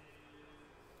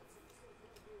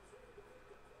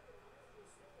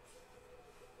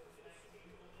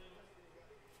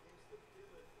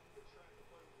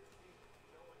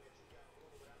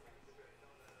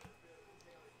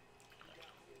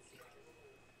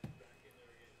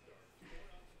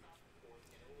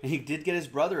 And he did get his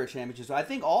brother a championship. So I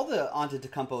think all the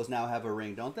Antetokounmpos now have a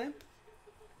ring, don't they?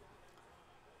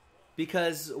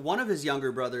 Because one of his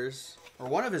younger brothers, or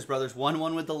one of his brothers, won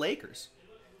one with the Lakers.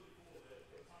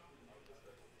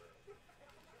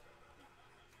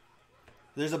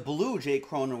 There's a blue Jake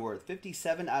Cronenworth,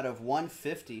 57 out of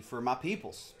 150 for my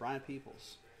peoples, Brian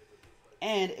Peoples.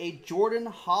 And a Jordan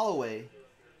Holloway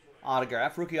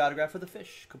autograph, rookie autograph for the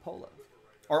Fish, Coppola.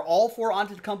 Are all four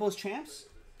Antetokounmpo's champs?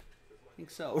 I think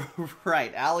so.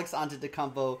 Right, Alex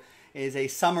Antetokounmpo is a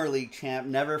Summer League champ,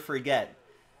 never forget.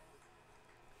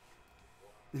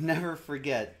 Never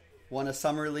forget. Won a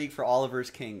Summer League for Oliver's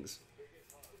Kings.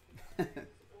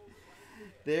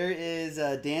 There is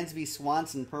Dansby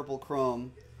Swanson Purple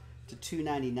Chrome to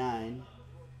 $2.99.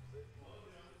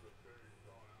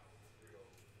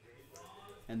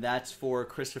 And that's for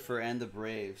Christopher and the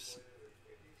Braves.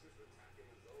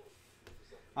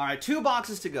 All right, 2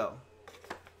 boxes to go.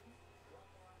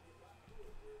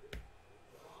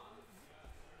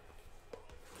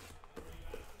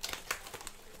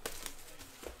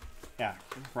 Yeah,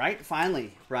 right?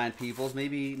 Finally, Brian Peoples.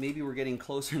 Maybe we're getting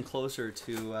closer and closer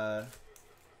to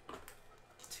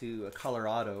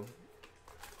Colorado.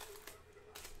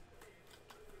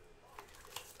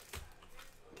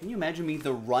 Can you imagine me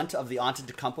the runt of the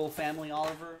Antetokounmpo family,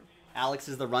 Oliver? Alex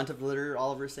is the runt of the litter,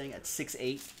 Oliver is saying, at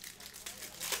 6'8".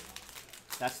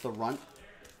 That's the runt.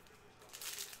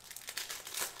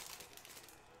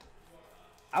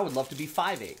 I would love to be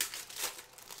 5'8".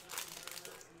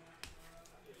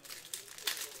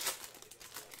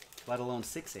 Let alone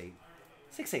 6'8".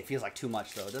 6'8" feels like too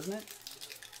much, though, doesn't it?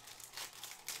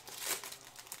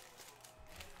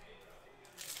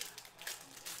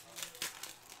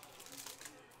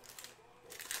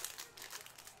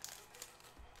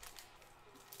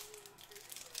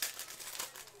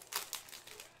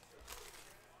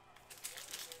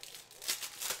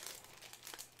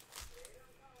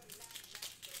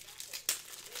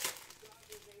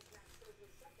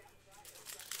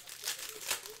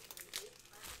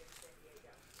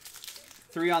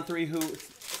 Three on three, who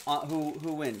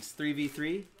wins?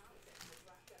 3v3?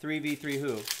 3v3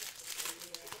 who?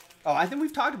 Oh, I think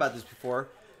we've talked about this before.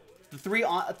 The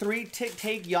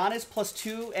take Giannis plus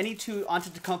 2, any 2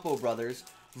 Antetokounmpo brothers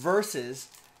versus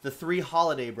the 3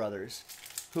 Holiday brothers.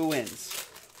 Who wins?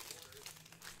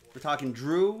 We're talking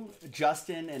Drew,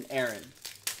 Justin, and Aaron.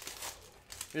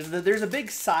 There's a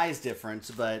big size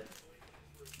difference, but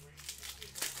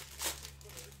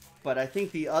I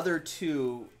think the other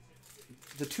two,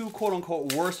 the two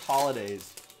quote-unquote worst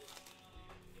holidays,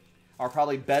 are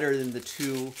probably better than the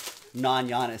two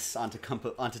non-Giannis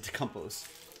Antetokounmpos.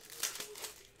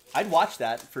 I'd watch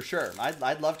that for sure.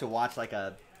 I'd love to watch like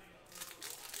a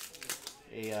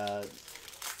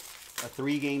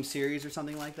 3-game series or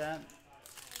something like that.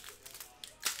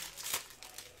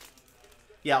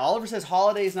 Yeah, Oliver says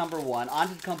Holiday's number 1,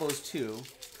 Antetokounmpo's 2,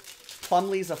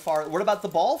 Plumlee's a far. What about the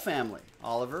Ball family,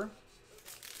 Oliver?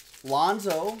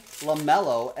 Lonzo,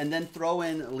 LaMelo, and then throw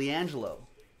in LiAngelo.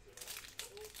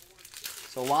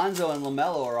 So Lonzo and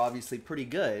LaMelo are obviously pretty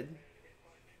good,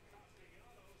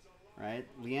 right?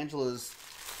 LiAngelo's,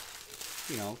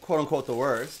 you know, quote unquote the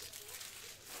worst.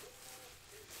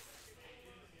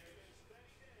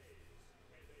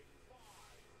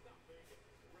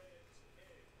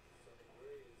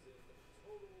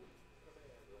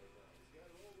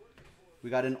 We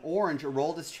got an orange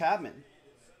Aroldis Chapman.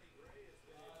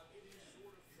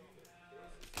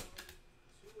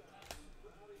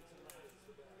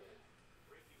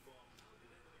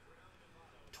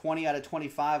 $20 out of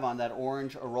 $25 on that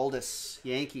orange Aroldis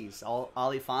Yankees,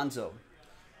 Alifonso.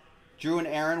 Drew and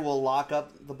Aaron will lock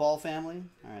up the Ball family.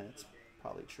 All right, that's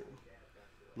probably true.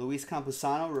 Luis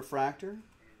Campusano, refractor.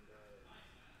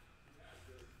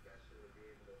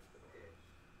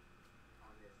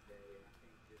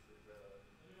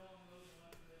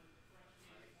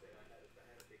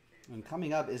 And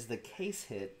coming up is the case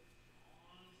hit.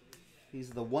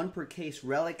 He's the 1 per case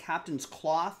relic. Captain's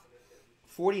Cloth.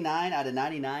 49 out of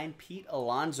 99. Pete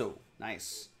Alonso.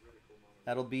 Nice.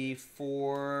 That'll be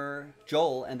for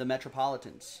Joel and the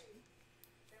Metropolitans.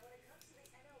 Now, when it comes to the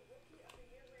NL Rookie of the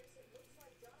Year race, it looks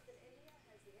like Jonathan India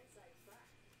has the inside track.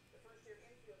 The first-year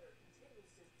infielder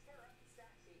continues to tear up the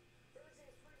stat sheet.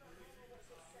 Thursday's 3-run homer was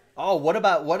his 7th. Oh, what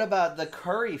about the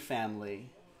Curry family?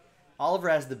 Oliver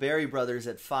has the Berry brothers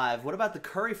at 5. What about the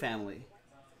Curry family?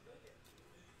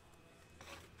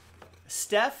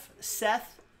 Steph,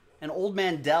 Seth, and Old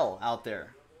Man Dell out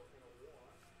there.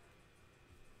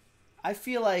 I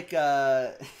feel like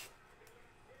Dell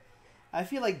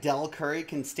Curry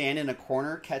can stand in a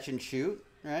corner, catch and shoot,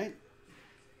 right?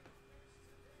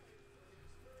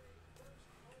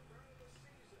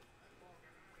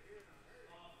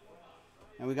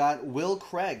 And we got Will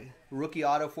Craig, rookie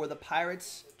auto for the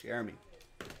Pirates. Jeremy.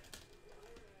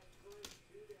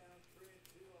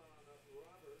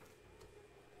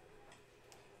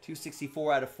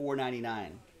 $264 out of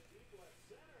 $499.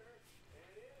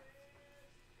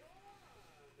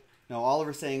 No,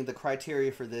 Oliver's saying the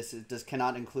criteria for this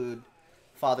cannot include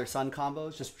father-son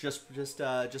combos,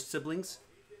 just siblings.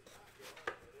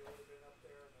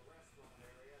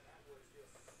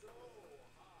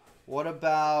 What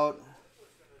about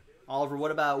Oliver? What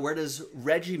about where does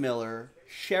Reggie Miller,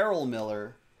 Cheryl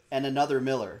Miller, and another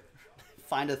Miller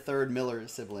find a third Miller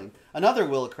sibling? Another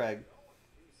Will Craig.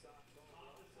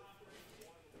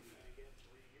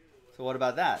 So what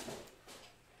about that?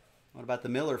 What about the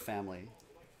Miller family?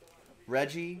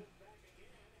 Reggie,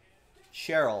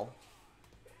 Cheryl,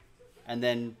 and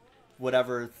then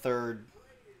whatever third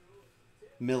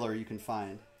Miller you can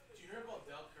find. Did you hear about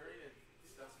Del Curry and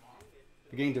Steph's mom?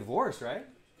 You're getting divorced, right?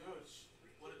 Dude,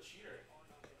 what a cheater.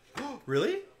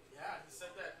 Really? Yeah, he said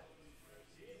that.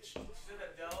 She said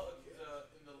that Del is in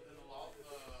the law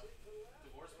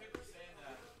divorce papers saying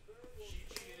that she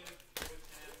cheated with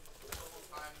him several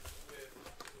times with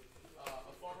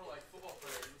a former like football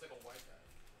player. He was like a white guy.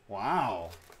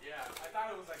 Wow. Yeah, I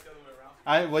thought it was like the other way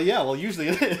around. Well, usually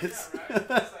it is. Yeah, right. It's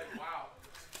like wow,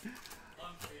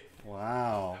 unfaithful.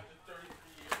 Wow. After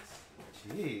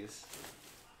 33 years. Jeez.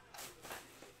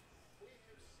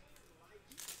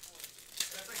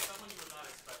 That's like someone you would not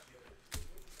expect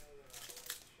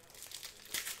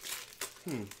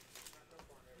either.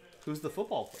 Who's the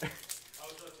football player? I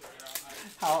was going to figure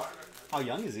out. How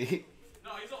young is he?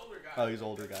 No, he's an older guy. Oh, he's an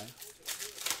older guy.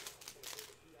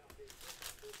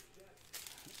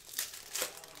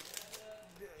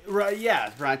 Right,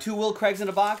 yeah, Brian. 2 Will Craigs in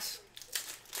a box.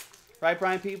 Right,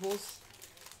 Brian Peoples?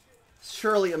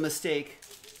 Surely a mistake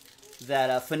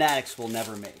that Fanatics will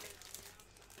never make.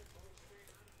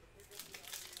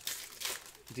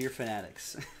 Dear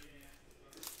Fanatics.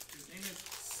 His name is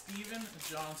Steven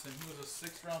Johnson. He was a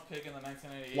 6th-round pick in the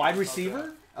 1988. Wide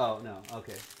receiver? Oh, no.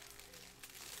 Okay.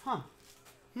 Huh.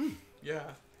 Yeah.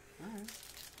 All right.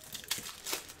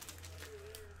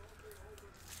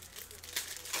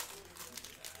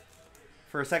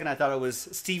 For a second, I thought it was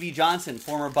Stevie Johnson,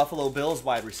 former Buffalo Bills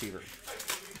wide receiver.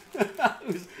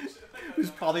 who's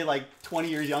probably like 20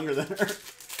 years younger than her. No, it's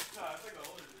like the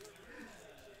older dude.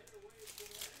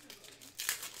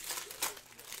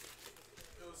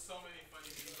 There was so many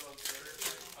funny memes on Twitter,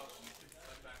 like how she could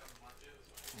like back on the market. It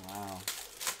was funny. Wow.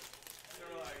 They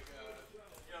were like,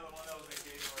 you know, the one that was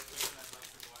engaged or something that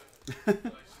left his wife.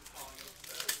 Like she's calling him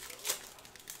upset.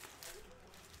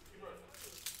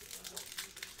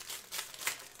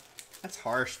 That's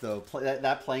harsh, though.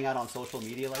 That playing out on social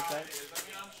media like that. It is. I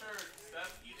mean, I'm sure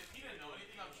Steph, if he didn't know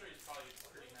anything, I'm sure he's probably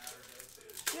pretty mad or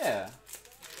devastated. Yeah.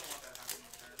 You don't want that happening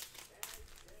on her.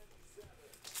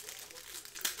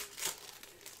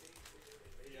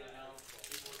 Yeah, now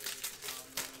people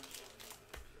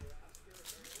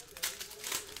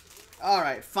are All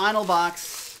right, final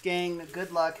box, gang.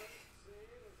 Good luck.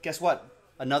 Guess what?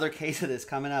 Another case of this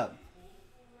coming up.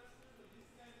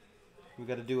 We've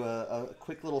got to do a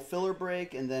quick little filler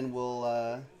break, and then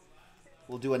we'll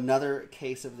do another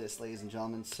case of this, ladies and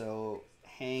gentlemen. So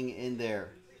hang in there,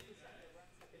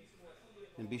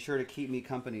 and be sure to keep me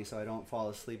company so I don't fall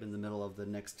asleep in the middle of the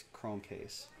next Chrome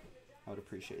case. I would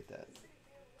appreciate that.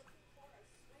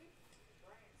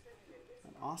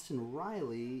 And Austin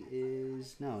Riley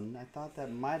is no. I thought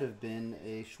that might have been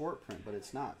a short print, but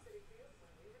it's not.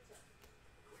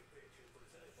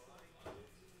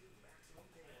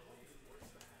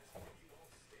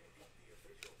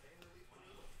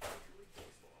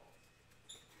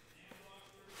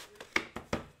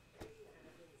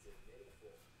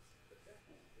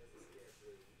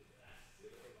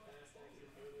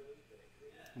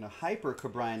 And a hyper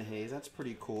Cabrian Hayes, that's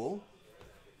pretty cool.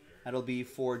 That'll be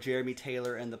for Jeremy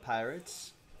Taylor and the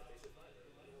Pirates.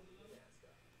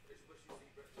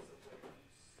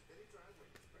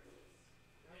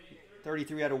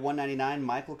 33 out of 199,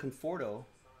 Michael Conforto.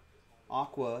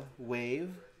 Aqua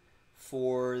Wave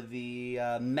for the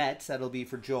Mets, that'll be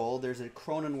for Joel. There's a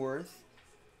Cronenworth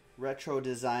retro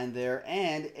design there,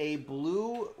 and a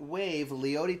Blue Wave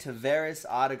Leody Taveras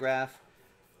autograph.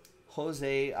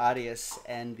 Jose Arias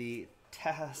and the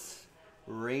Texas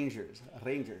Rangers.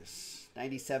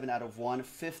 97 out of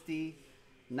 150.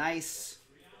 Nice.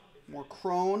 More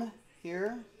Crone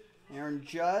here. Aaron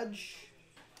Judge.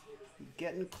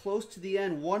 Getting close to the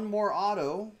end. One more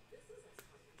auto.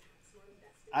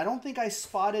 I don't think I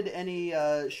spotted any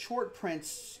short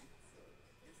prints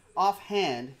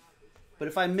offhand. But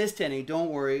if I missed any, don't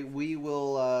worry. We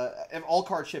will have all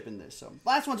card ship in this. So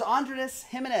last one's Andres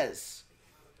Jimenez.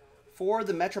 For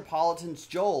the Metropolitans,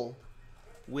 Joel,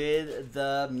 with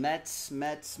the Mets.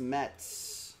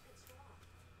 There's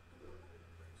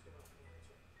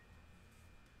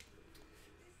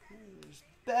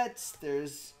Betts.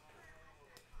 There's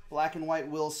black and white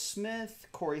Will Smith,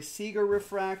 Corey Seager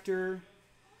refractor,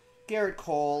 Garrett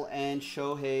Cole, and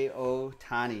Shohei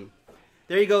Ohtani.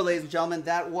 There you go, ladies and gentlemen.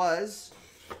 That was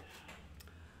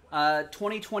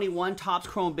 2021 Topps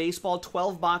Chrome Baseball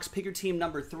 12-box pick your team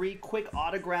number 3. Quick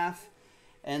autograph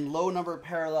and low number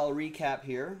parallel recap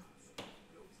here.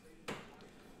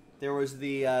 There was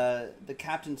the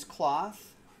captain's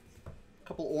cloth, a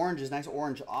couple oranges, nice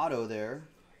orange auto there.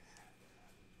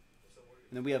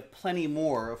 And then we have plenty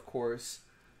more, of course.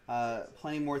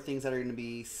 Plenty more things that are going to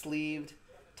be sleeved,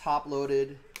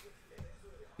 top-loaded,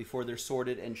 before they're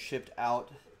sorted and shipped out.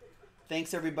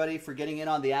 Thanks, everybody, for getting in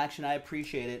on the action. I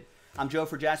appreciate it. I'm Joe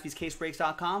for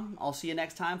JaspysCaseBreaks.com. I'll see you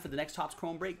next time for the next Topps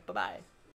Chrome break. Bye-bye.